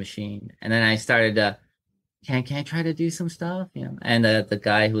test machine, and then I started to. Can I try to do some stuff? And the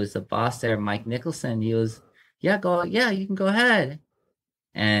guy who was the boss there, Mike Nicholson, he was, you can go ahead.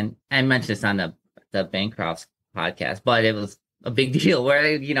 And I mentioned this on the Bancrofts podcast, but it was a big deal where,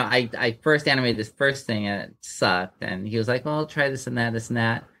 I first animated this first thing and it sucked. And he was like, well, I'll try this and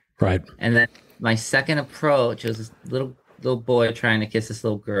that. Right. And then my second approach was this little boy trying to kiss this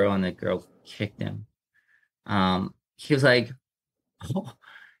little girl, and the girl kicked him. He was like, oh,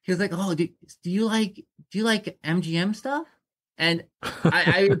 do you like MGM stuff? And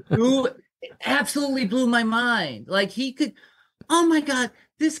it absolutely blew my mind. Like oh my God,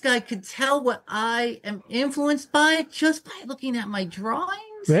 this guy could tell what I am influenced by just by looking at my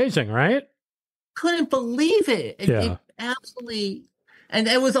drawings. Amazing, right? Couldn't believe it. It absolutely, and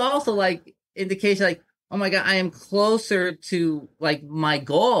it was also like indication, like, oh my God, I am closer to like my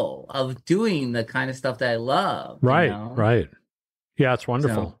goal of doing the kind of stuff that I love. Right, you know? right. Yeah, it's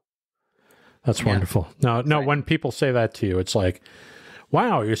wonderful. So, That's yeah. wonderful. No, Right. when people say that to you, it's like,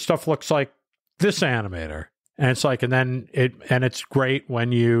 wow, your stuff looks like this animator. And it's like, and it's great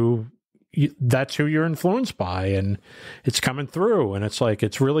when you that's who you're influenced by, and it's coming through, and it's like,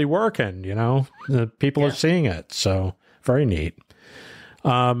 it's really working, you know, the people are seeing it. So very neat.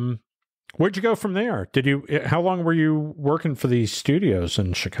 Where'd you go from there? How long were you working for these studios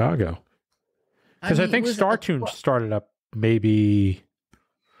in Chicago? Because I think StarToons started up maybe,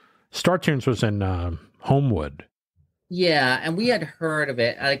 StarToons was in Homewood. Yeah, and we had heard of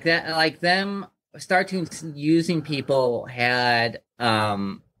it like that. Like them, StarToons using people had,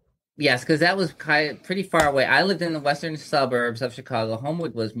 yes, because that was pretty far away. I lived in the western suburbs of Chicago.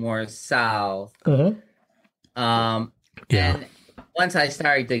 Homewood was more south. And once I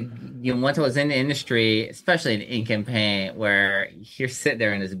started to, once I was in the industry, especially in ink and paint, where you're sitting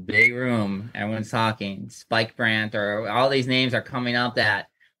there in this big room, everyone's talking, Spike Brandt, or all these names are coming up that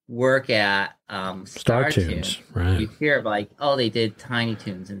work at StarToons. Right. You hear like, oh, they did Tiny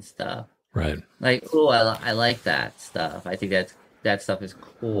Toons and stuff. Right. Like, oh, I like that stuff. I think that stuff is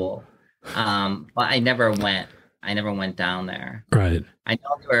cool. But I never went down there. Right. I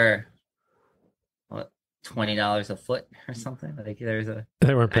know they were $20 a foot or something. Like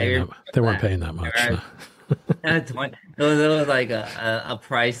they weren't paying that much. It was like a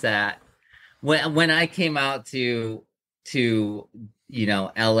price that when I came out to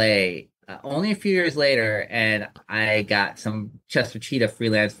LA only a few years later, and I got some Chester Cheetah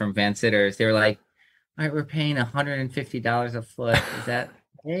freelance from Van Sitters. They were like, all right, we're paying $150 a foot. Is that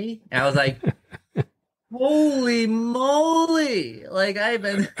okay? And I was like, holy moly! Like I've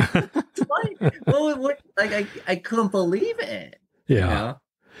been like I couldn't believe it. Yeah. You know?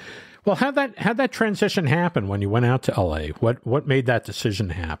 Well, how'd that transition happen when you went out to LA? What made that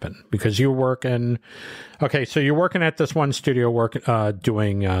decision happen? Because you were working, okay, so you're working at this one studio,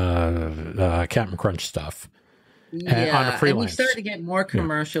 doing Captain Crunch stuff. Yeah, on a freelance. And we started to get more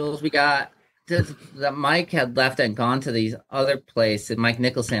commercials. Yeah. We got that Mike had left and gone to these other places. Mike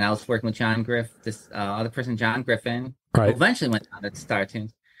Nicholson. I was working with John this other person, John Griffin, right, who eventually went on to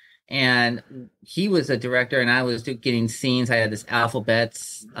StarToons. And he was a director, and I was getting scenes. I had this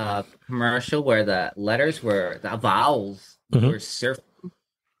Alphabets commercial where the letters were, the vowels were surfing,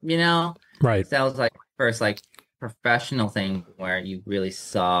 Right. So that was like first like professional thing where you really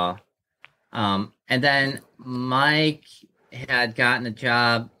saw. And then Mike had gotten a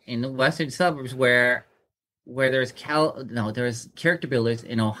job in the western suburbs where there's character builders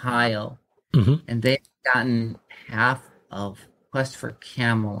in Ohio, and they'd gotten half of Quest for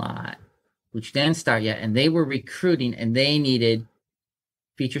Camelot, which didn't start yet, and they were recruiting, and they needed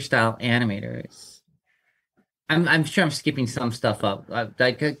feature style animators. I'm sure I'm skipping some stuff up.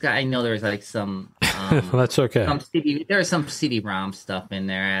 I know there's like some. That's okay. There was some CD-ROM stuff in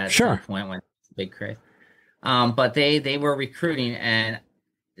there at some point when it's a big craze. But they were recruiting, and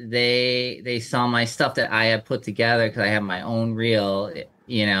they saw my stuff that I had put together because I have my own reel,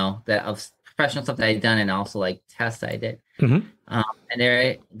 that of professional stuff that I had done, and also like tests I did. And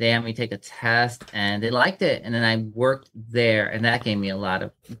they had me take a test, and they liked it. And then I worked there, and that gave me a lot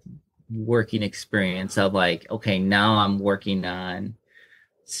of working experience of like, okay, now I'm working on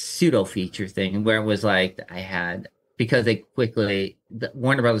pseudo feature thing where it was like because they quickly,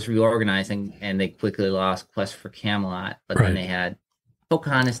 Warner Brothers reorganized and they quickly lost Quest for Camelot, but then they had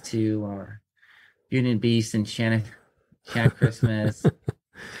Pocahontas 2 or Beauty and the Beast and Shanna Christmas.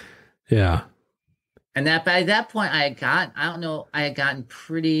 Yeah. And by that point, I had gotten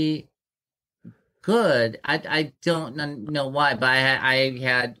pretty good. I don't know why, but I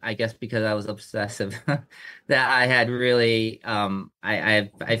had, I guess because I was obsessive, that I had really, I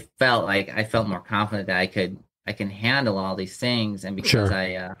felt more confident that I can handle all these things. And because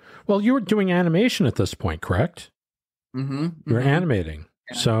well, you were doing animation at this point, correct? You were animating.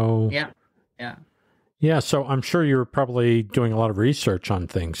 Yeah. So yeah. So I'm sure you were probably doing a lot of research on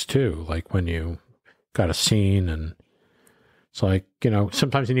things too, like when you got a scene, and it's like,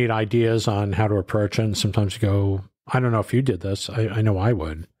 sometimes you need ideas on how to approach it, and sometimes you go, I don't know if you did this. I know I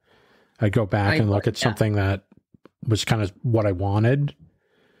would. I'd go back and look at something that was kind of what I wanted.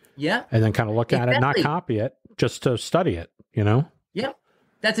 Yeah. And then kind of look at it, not copy it, just to study it, Yep.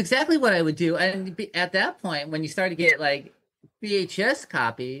 That's exactly what I would do. And at that point, when you start to get like VHS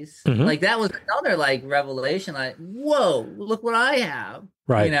copies, like that was another like revelation, like, whoa, look what I have.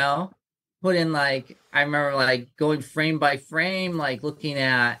 Right. Put in like, I remember like going frame by frame, like looking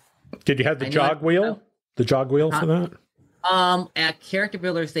at. Did you have the jog wheel? The jog wheel for that? At Character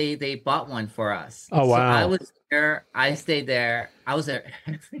Builders, they bought one for us. Oh, wow. So I was there. I stayed there. I was there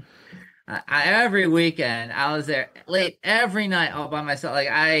every weekend. I was there late every night all by myself. Like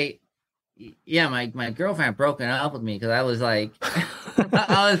my girlfriend had broken up with me because I was like,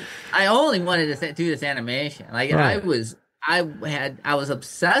 I only wanted to do this animation. Like Right. I was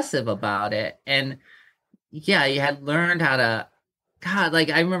obsessive about it. And yeah, you had learned how to, God, like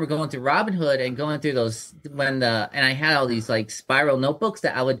I remember going through Robin Hood and going through those and I had all these like spiral notebooks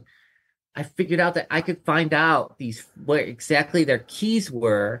that I figured out that I could find out what exactly their keys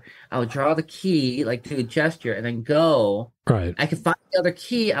were. I would draw the key, like do a gesture, and then go. Right. I could find the other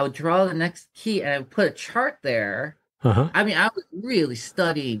key. I would draw the next key, and I would put a chart there. Uh-huh. I mean, I was really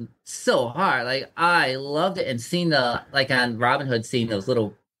studying so hard. Like I loved it, and seeing like on Robin Hood, seeing those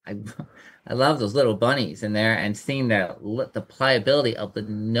little, I love those little bunnies in there, and seeing the pliability of the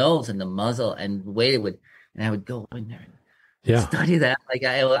nose and the muzzle and the way and I would go in there. Yeah. Study that. Like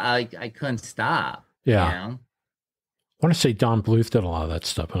I couldn't stop. Yeah. You know? I want to say Don Bluth did a lot of that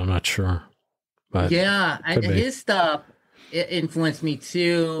stuff, but I'm not sure. But yeah, and his stuff it influenced me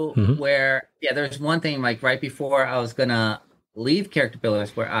too. Mhm. Where there's one thing like right before I was gonna leave Character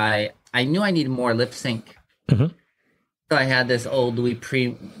Builders where I knew I needed more lip sync. Mhm. So I had this old Louis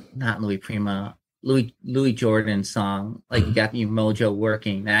Jordan song, like You Got Your Mojo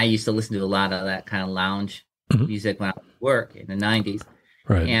Working. And I used to listen to a lot of that kind of lounge music when I was at work in the 90s.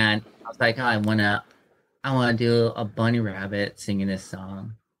 Right. And I was like, oh, I wanna do a bunny rabbit singing this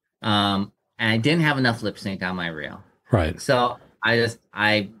song. And I didn't have enough lip sync on my reel. Right. So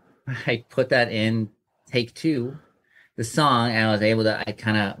I put that in take 2, the song, and I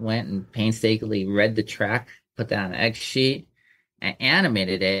kind of went and painstakingly read the track, put that on an X sheet, and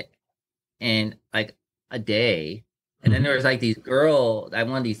animated it in like a day. And then there was like I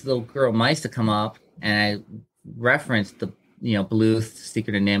wanted these little girl mice to come up, and I referenced the Bluth,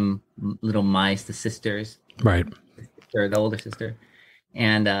 Secret of Nim, little mice, the sisters, Right. the older sister,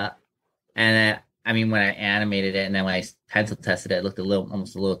 and I mean when I animated it and then when I pencil tested it, it looked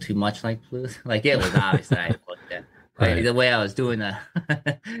almost a little too much like Bluth. Like it was obvious that I looked at Right. the way I was doing the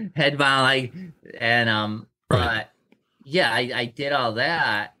head bound, like and but yeah, I did all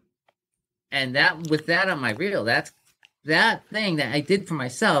that, and with that on my reel, that thing that I did for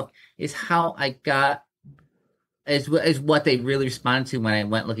myself is how I got is what they really responded to when I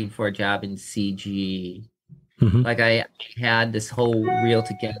went looking for a job in CG. Mhm. Like I had this whole reel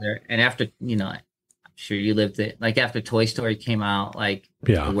together, and after I'm sure you lived it. Like after Toy Story came out, like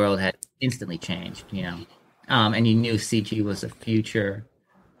the world had instantly changed. And you knew CG was the future.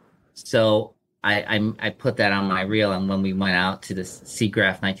 So I put that on my reel, and when we went out to the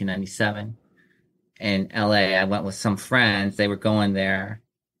SIGGRAPH 1997 in LA, I went with some friends. They were going there.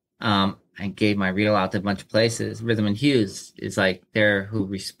 I gave my reel out to a bunch of places. Rhythm and Hues is like there who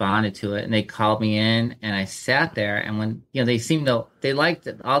responded to it, and they called me in, and I sat there. And when they liked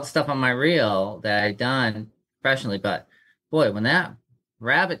all the stuff on my reel that I'd done professionally, but boy, when that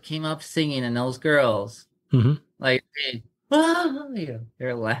rabbit came up singing and those girls, like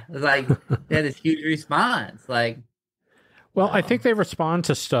they're like they had this huge response. Like, well, I think they respond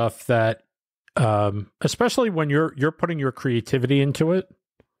to stuff that, especially when you're putting your creativity into it.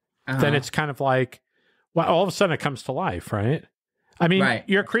 Then it's kind of like, well, all of a sudden it comes to life, right? I mean,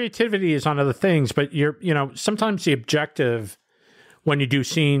 your creativity is on other things, but sometimes the objective when you do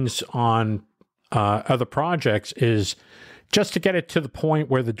scenes on other projects is just to get it to the point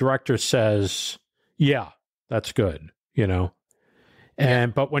where the director says, yeah, that's good,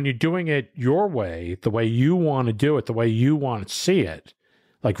 but when you're doing it your way, the way you want to do it, the way you want to see it,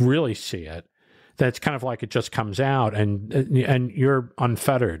 like really see it, that's kind of like it just comes out and you're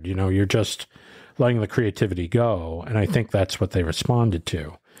unfettered, you're just letting the creativity go. And I think that's what they responded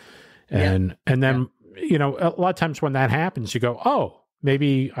to. And then, a lot of times when that happens, you go, oh,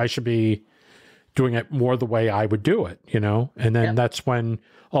 maybe I should be doing it more the way I would do it, and then that's when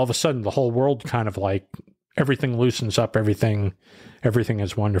all of a sudden the whole world kind of like everything loosens up, everything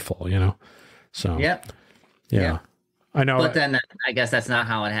is wonderful, So, yeah. I know. But then I guess that's not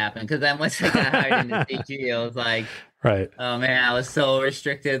how it happened. Because then once I got hired into CG, I was like, oh man, I was so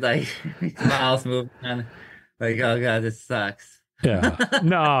restricted. Like miles moving on. Like, oh god, this sucks. Yeah.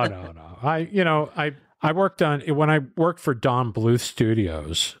 No. I worked on when I worked for Don Bluth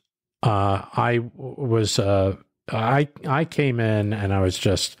Studios. I came in and I was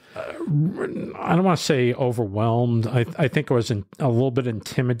just I don't want to say overwhelmed. I think I was a little bit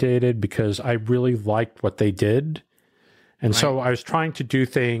intimidated because I really liked what they did. And so I was trying to do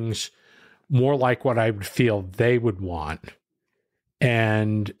things more like what I would feel they would want.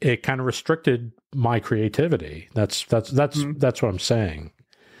 and it kind of restricted my creativity. That's what I'm saying.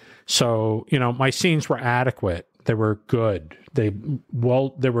 So, my scenes were adequate. They were good. They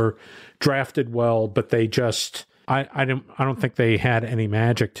were drafted well, but they just, I don't think they had any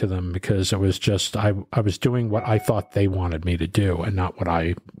magic to them, because it was just, I was doing what I thought they wanted me to do and not what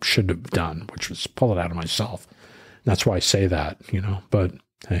I should have done, which was pull it out of myself. That's why I say that, but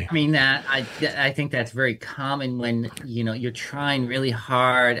hey. I mean, I think that's very common when, you're trying really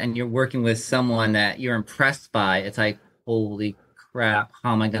hard and you're working with someone that you're impressed by. It's like, holy crap,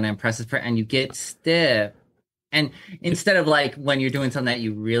 how am I going to impress this person? And you get stiff. And instead of like when you're doing something that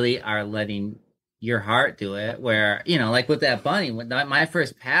you really are letting your heart do it, where, like with that bunny, my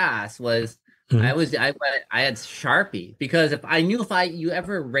first pass was, I had Sharpie, because if you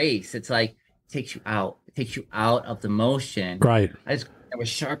ever erase, it's like, it takes you out of the motion. Right. I was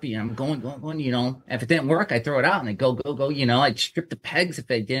Sharpie, and I'm going, if it didn't work, I throw it out and I go, I'd strip the pegs if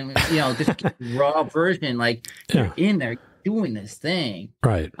it didn't, just raw version, like you're in there doing this thing.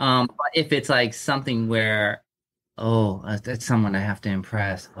 Right. But if it's like something where, that's someone I have to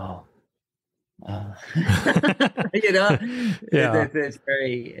impress. Yeah.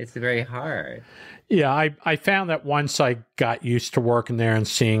 It's very hard. Yeah, I found that once I got used to working there and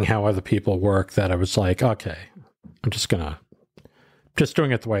seeing how other people work, that I was like, okay, I'm just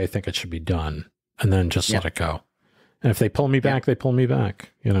doing it the way I think it should be done, and then just let it go. And if they pull me back, they pull me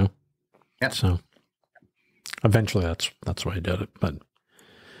back, Yep. So eventually that's why I did it. But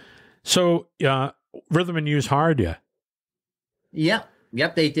so Rhythm and News hired you. Yep,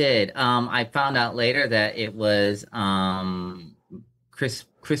 they did. I found out later that it was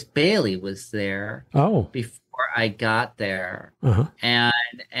Chris Bailey was there. Before I got there, and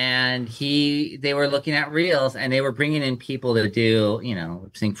they were looking at reels, and they were bringing in people to do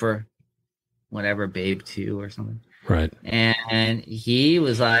lip sync for whatever, Babe 2 or something. Right. And he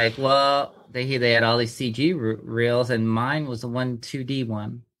was like, well, they had all these CG reels, and mine was the 2D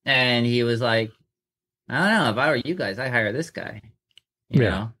one. And he was like, I don't know, if I were you guys, I'd hire this guy. You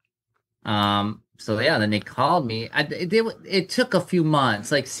know? So then they called me. It took a few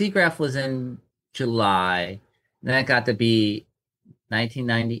months. Like Seagraph was in July, then it got to be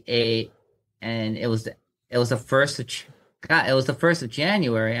 1998, and it was the 1st of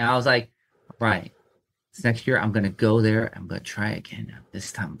January, and I was like, right, next year I'm gonna go there. I'm gonna try again.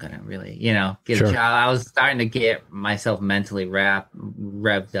 This time I'm gonna really, get a job. I was starting to get myself mentally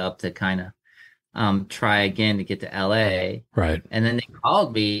revved up to kind of try again to get to LA. Right. And then they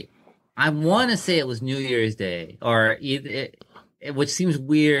called me. I want to say it was New Year's Day, or which seems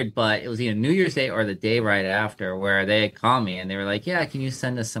weird, but it was either New Year's Day or the day right after, where they had called me and they were like, yeah, can you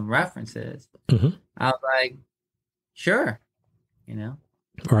send us some references? I was like, sure,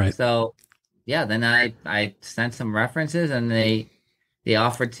 Right. So then I sent some references, and they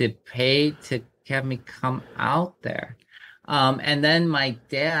offered to pay to have me come out there. And then my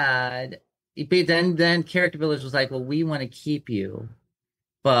dad, then Character Village was like, well, we want to keep you,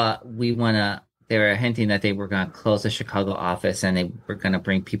 but they were hinting that they were going to close the Chicago office, and they were going to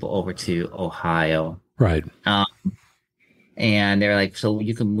bring people over to Ohio. Right. And they're like, so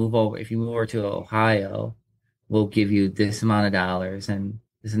you can move over. If you move over to Ohio, we'll give you this amount of dollars and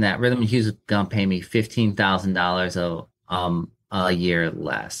this and that. Rhythm and Hughes is going to pay me $15,000 a year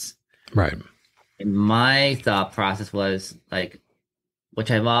less. Right. And my thought process was like, which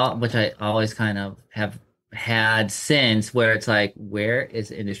I always kind of have had since, where it's like, where is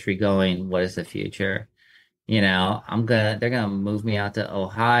the industry going? What is the future? They're gonna move me out to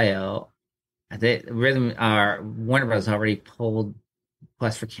Ohio. Warner Bros. Already pulled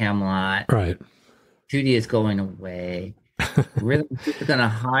Quest for Camelot. Right. 2D is going away. Rhythm is gonna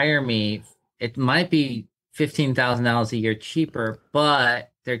hire me. It might be $15,000 a year cheaper,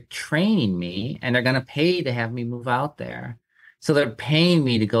 but they're training me, and they're gonna pay to have me move out there. So they're paying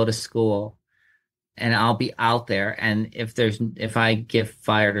me to go to school, and I'll be out there. And if I get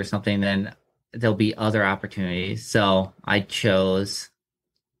fired or something, then there'll be other opportunities. So I chose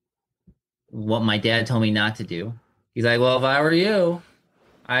what my dad told me not to do. He's like, well, if I were you,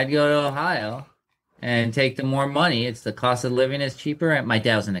 I'd go to Ohio and take the more money. It's the cost of living is cheaper. And my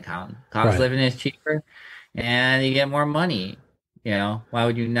dad was an accountant. Cost of living is cheaper, and you get more money. Why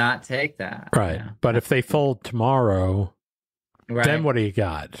would you not take that? Right. But if they fold tomorrow, then what do you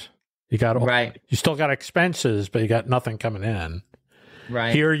got? You got you still got expenses, but you got nothing coming in.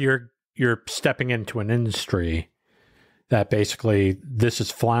 Right. Here you're stepping into an industry that basically this is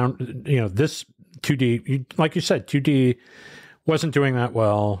this 2D, like you said, 2D wasn't doing that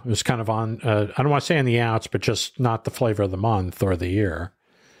well. It was kind of on I don't want to say on the outs, but just not the flavor of the month or the year.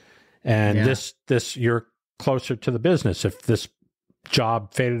 And this you're closer to the business. If this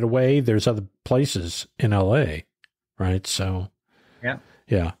job faded away, there's other places in LA, right? So,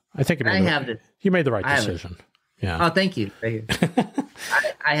 yeah, I think you made the right decision. Yeah. Oh, thank you. Thank you.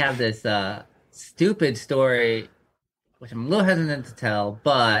 I have this stupid story, which I'm a little hesitant to tell,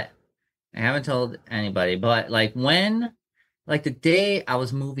 but I haven't told anybody. But like the day I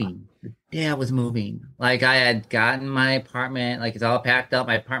was moving, like I had gotten my apartment, like it's all packed up.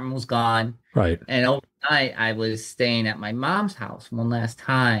 My apartment was gone. Right. And overnight I was staying at my mom's house one last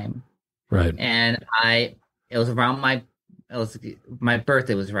time. Right. And it was my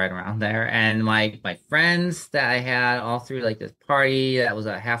birthday was right around there. And my friends that I had all through like this party, that was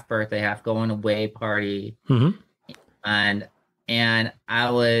a half birthday, half going away party. Mm-hmm. And I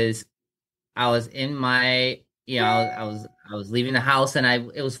was in my, I was leaving the house, and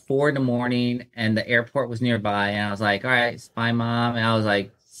it was 4 a.m, and the airport was nearby, and I was like, all right, it's bye, Mom. And I was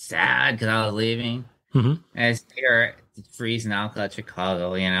like sad because I was leaving. Mm-hmm. And I see her, it's freezing outside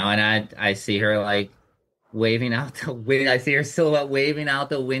Chicago, and I see her like waving out the window. I see her silhouette waving out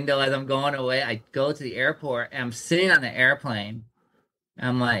the window as I'm going away. I go to the airport, and I'm sitting on the airplane.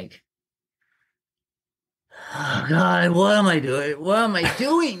 I'm like, oh God, what am I doing? What am I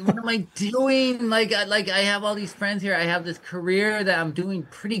doing? Like I have all these friends here. I have this career that I'm doing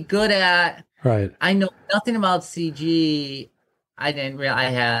pretty good at. Right. I know nothing about CG. I didn't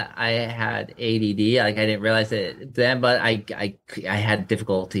realize I had ADD. Like I didn't realize it then, but I had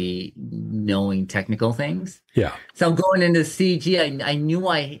difficulty knowing technical things. Yeah. So I'm going into CG. I knew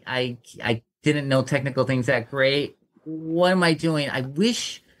I didn't know technical things that great. What am I doing? I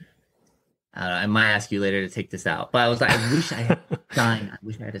wish. I might ask you later to take this out, but I was like, I wish I had a sign. I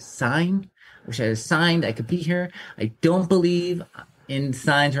wish I had a sign. I wish I had a sign that I could be here. I don't believe in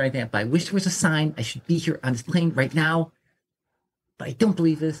signs or anything, but I wish there was a sign. I should be here on this plane right now, but I don't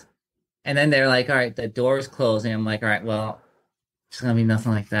believe this. And then they're like, all right, the door's closing. I'm like, all right, well, it's going to be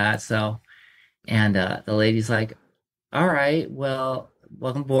nothing like that. So, and the lady's like, all right, well,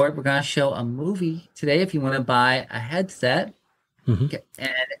 welcome aboard. We're going to show a movie today if you want to buy a headset. Mm-hmm.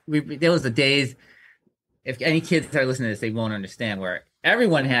 And there was the days, if any kids are listening to this, they won't understand, where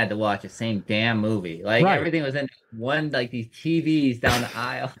everyone had to watch the same damn movie. Like everything was in one, like these TVs down the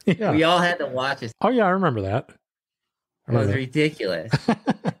aisle. Yeah. We all had to watch it. Oh yeah, I remember that. It was ridiculous.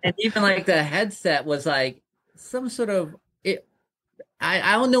 And even like the headset was like some sort of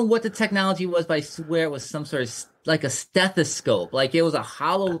I don't know what the technology was, but I swear it was some sort of like a stethoscope. Like it was a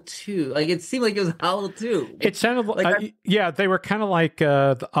hollow tube. Like it seemed like it was a hollow tube. It sounded like yeah, they were kind of like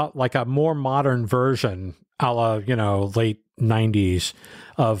a more modern version, a la late 90s,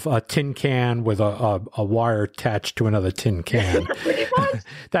 of a tin can with a wire attached to another tin can.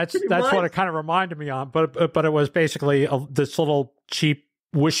 That's what it kind of reminded me on. But it was basically this little cheap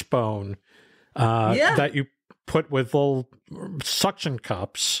wishbone that you put with little suction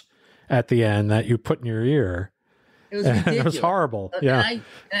cups at the end that you put in your ear. It was ridiculous. It was horrible. Yeah. And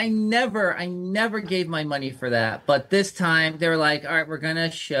I never gave my money for that. But this time they were like, all right, we're going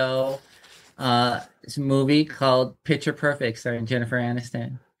to show this movie called Picture Perfect starring Jennifer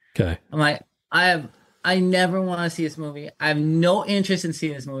Aniston. Okay. I'm like, I never want to see this movie. I have no interest in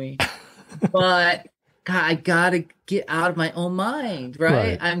seeing this movie. But God, I got to get out of my own mind,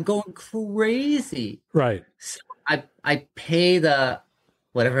 right? I'm going crazy. Right. So I pay the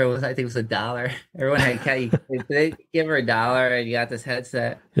whatever it was. I think it was $1. Everyone they give her $1 and you got this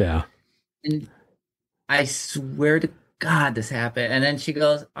headset. Yeah. And I swear to God this happened. And then she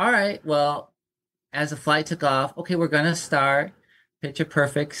goes, all right, well, as the flight took off, okay, we're going to start Picture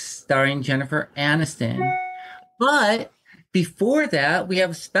Perfect starring Jennifer Aniston. But before that, we have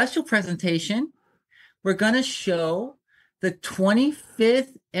a special presentation. We're going to show the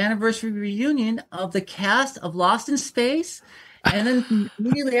 25th anniversary reunion of the cast of Lost in Space. And then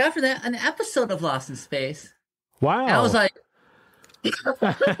immediately after that, an episode of Lost in Space. Wow. And I was like,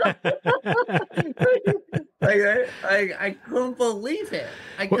 I couldn't believe it.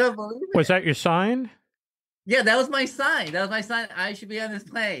 I couldn't believe it. Was that your sign? Yeah, that was my sign. I should be on this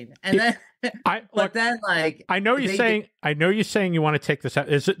plane. And then, I know you're saying you want to take this out.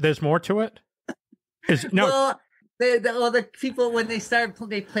 There's more to it? Well, the people, when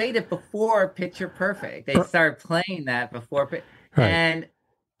they played it before Picture Perfect. They started playing that before, and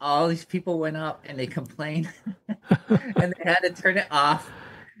all these people went up and they complained, and they had to turn it off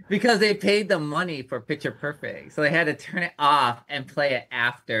because they paid the money for Picture Perfect. So they had to turn it off and play it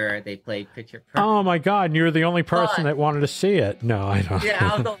after they played Picture Perfect. Oh my God! And you're the only person that wanted to see it. No, I don't.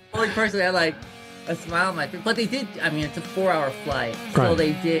 Yeah, I was the only person that had like a smile on my face. But they did. I mean, it's a 4-hour flight, so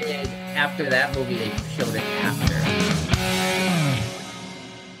they did. After that movie, they showed it after.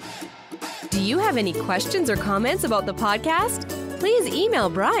 Do you have any questions or comments about the podcast? please email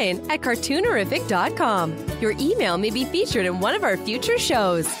Brian at Cartoonerific.com. Your email may be featured in one of our future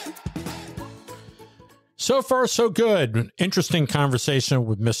shows. So far, so good. Interesting conversation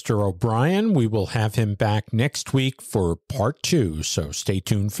with Mr. O'Brien. We will have him back next week for part 2, so stay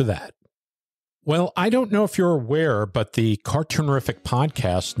tuned for that. Well, I don't know if you're aware, but the Cartoonerific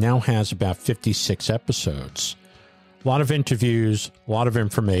podcast now has about 56 episodes. A lot of interviews, a lot of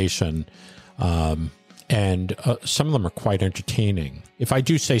information, and some of them are quite entertaining, if I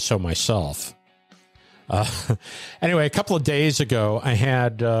do say so myself. Anyway, a couple of days ago, I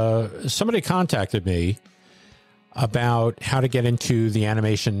had somebody contacted me about how to get into the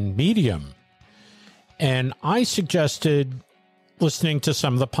animation medium. And I suggested listening to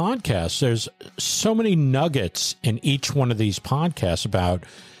some of the podcasts. There's so many nuggets in each one of these podcasts about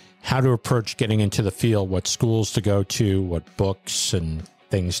how to approach getting into the field, what schools to go to, what books and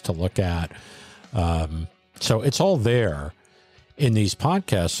things to look at. So it's all there in these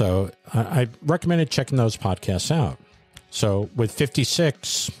podcasts. So I recommended checking those podcasts out. So with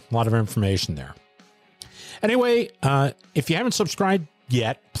 56, a lot of information there. Anyway, if you haven't subscribed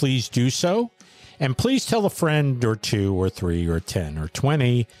yet, please do so. And please tell a friend or 2 or 3 or 10 or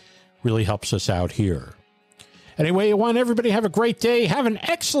 20. Really helps us out here. Anyway, I want everybody to have a great day. Have an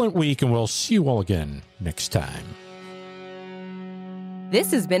excellent week, and we'll see you all again next time.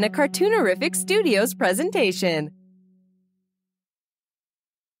 This has been a Cartoonerific Studios presentation.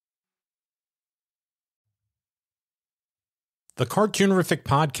 The Cartoonerific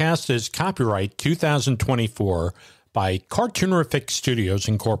podcast is copyright 2024 by Cartoonerific Studios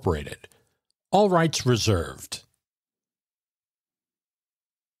Incorporated. All rights reserved.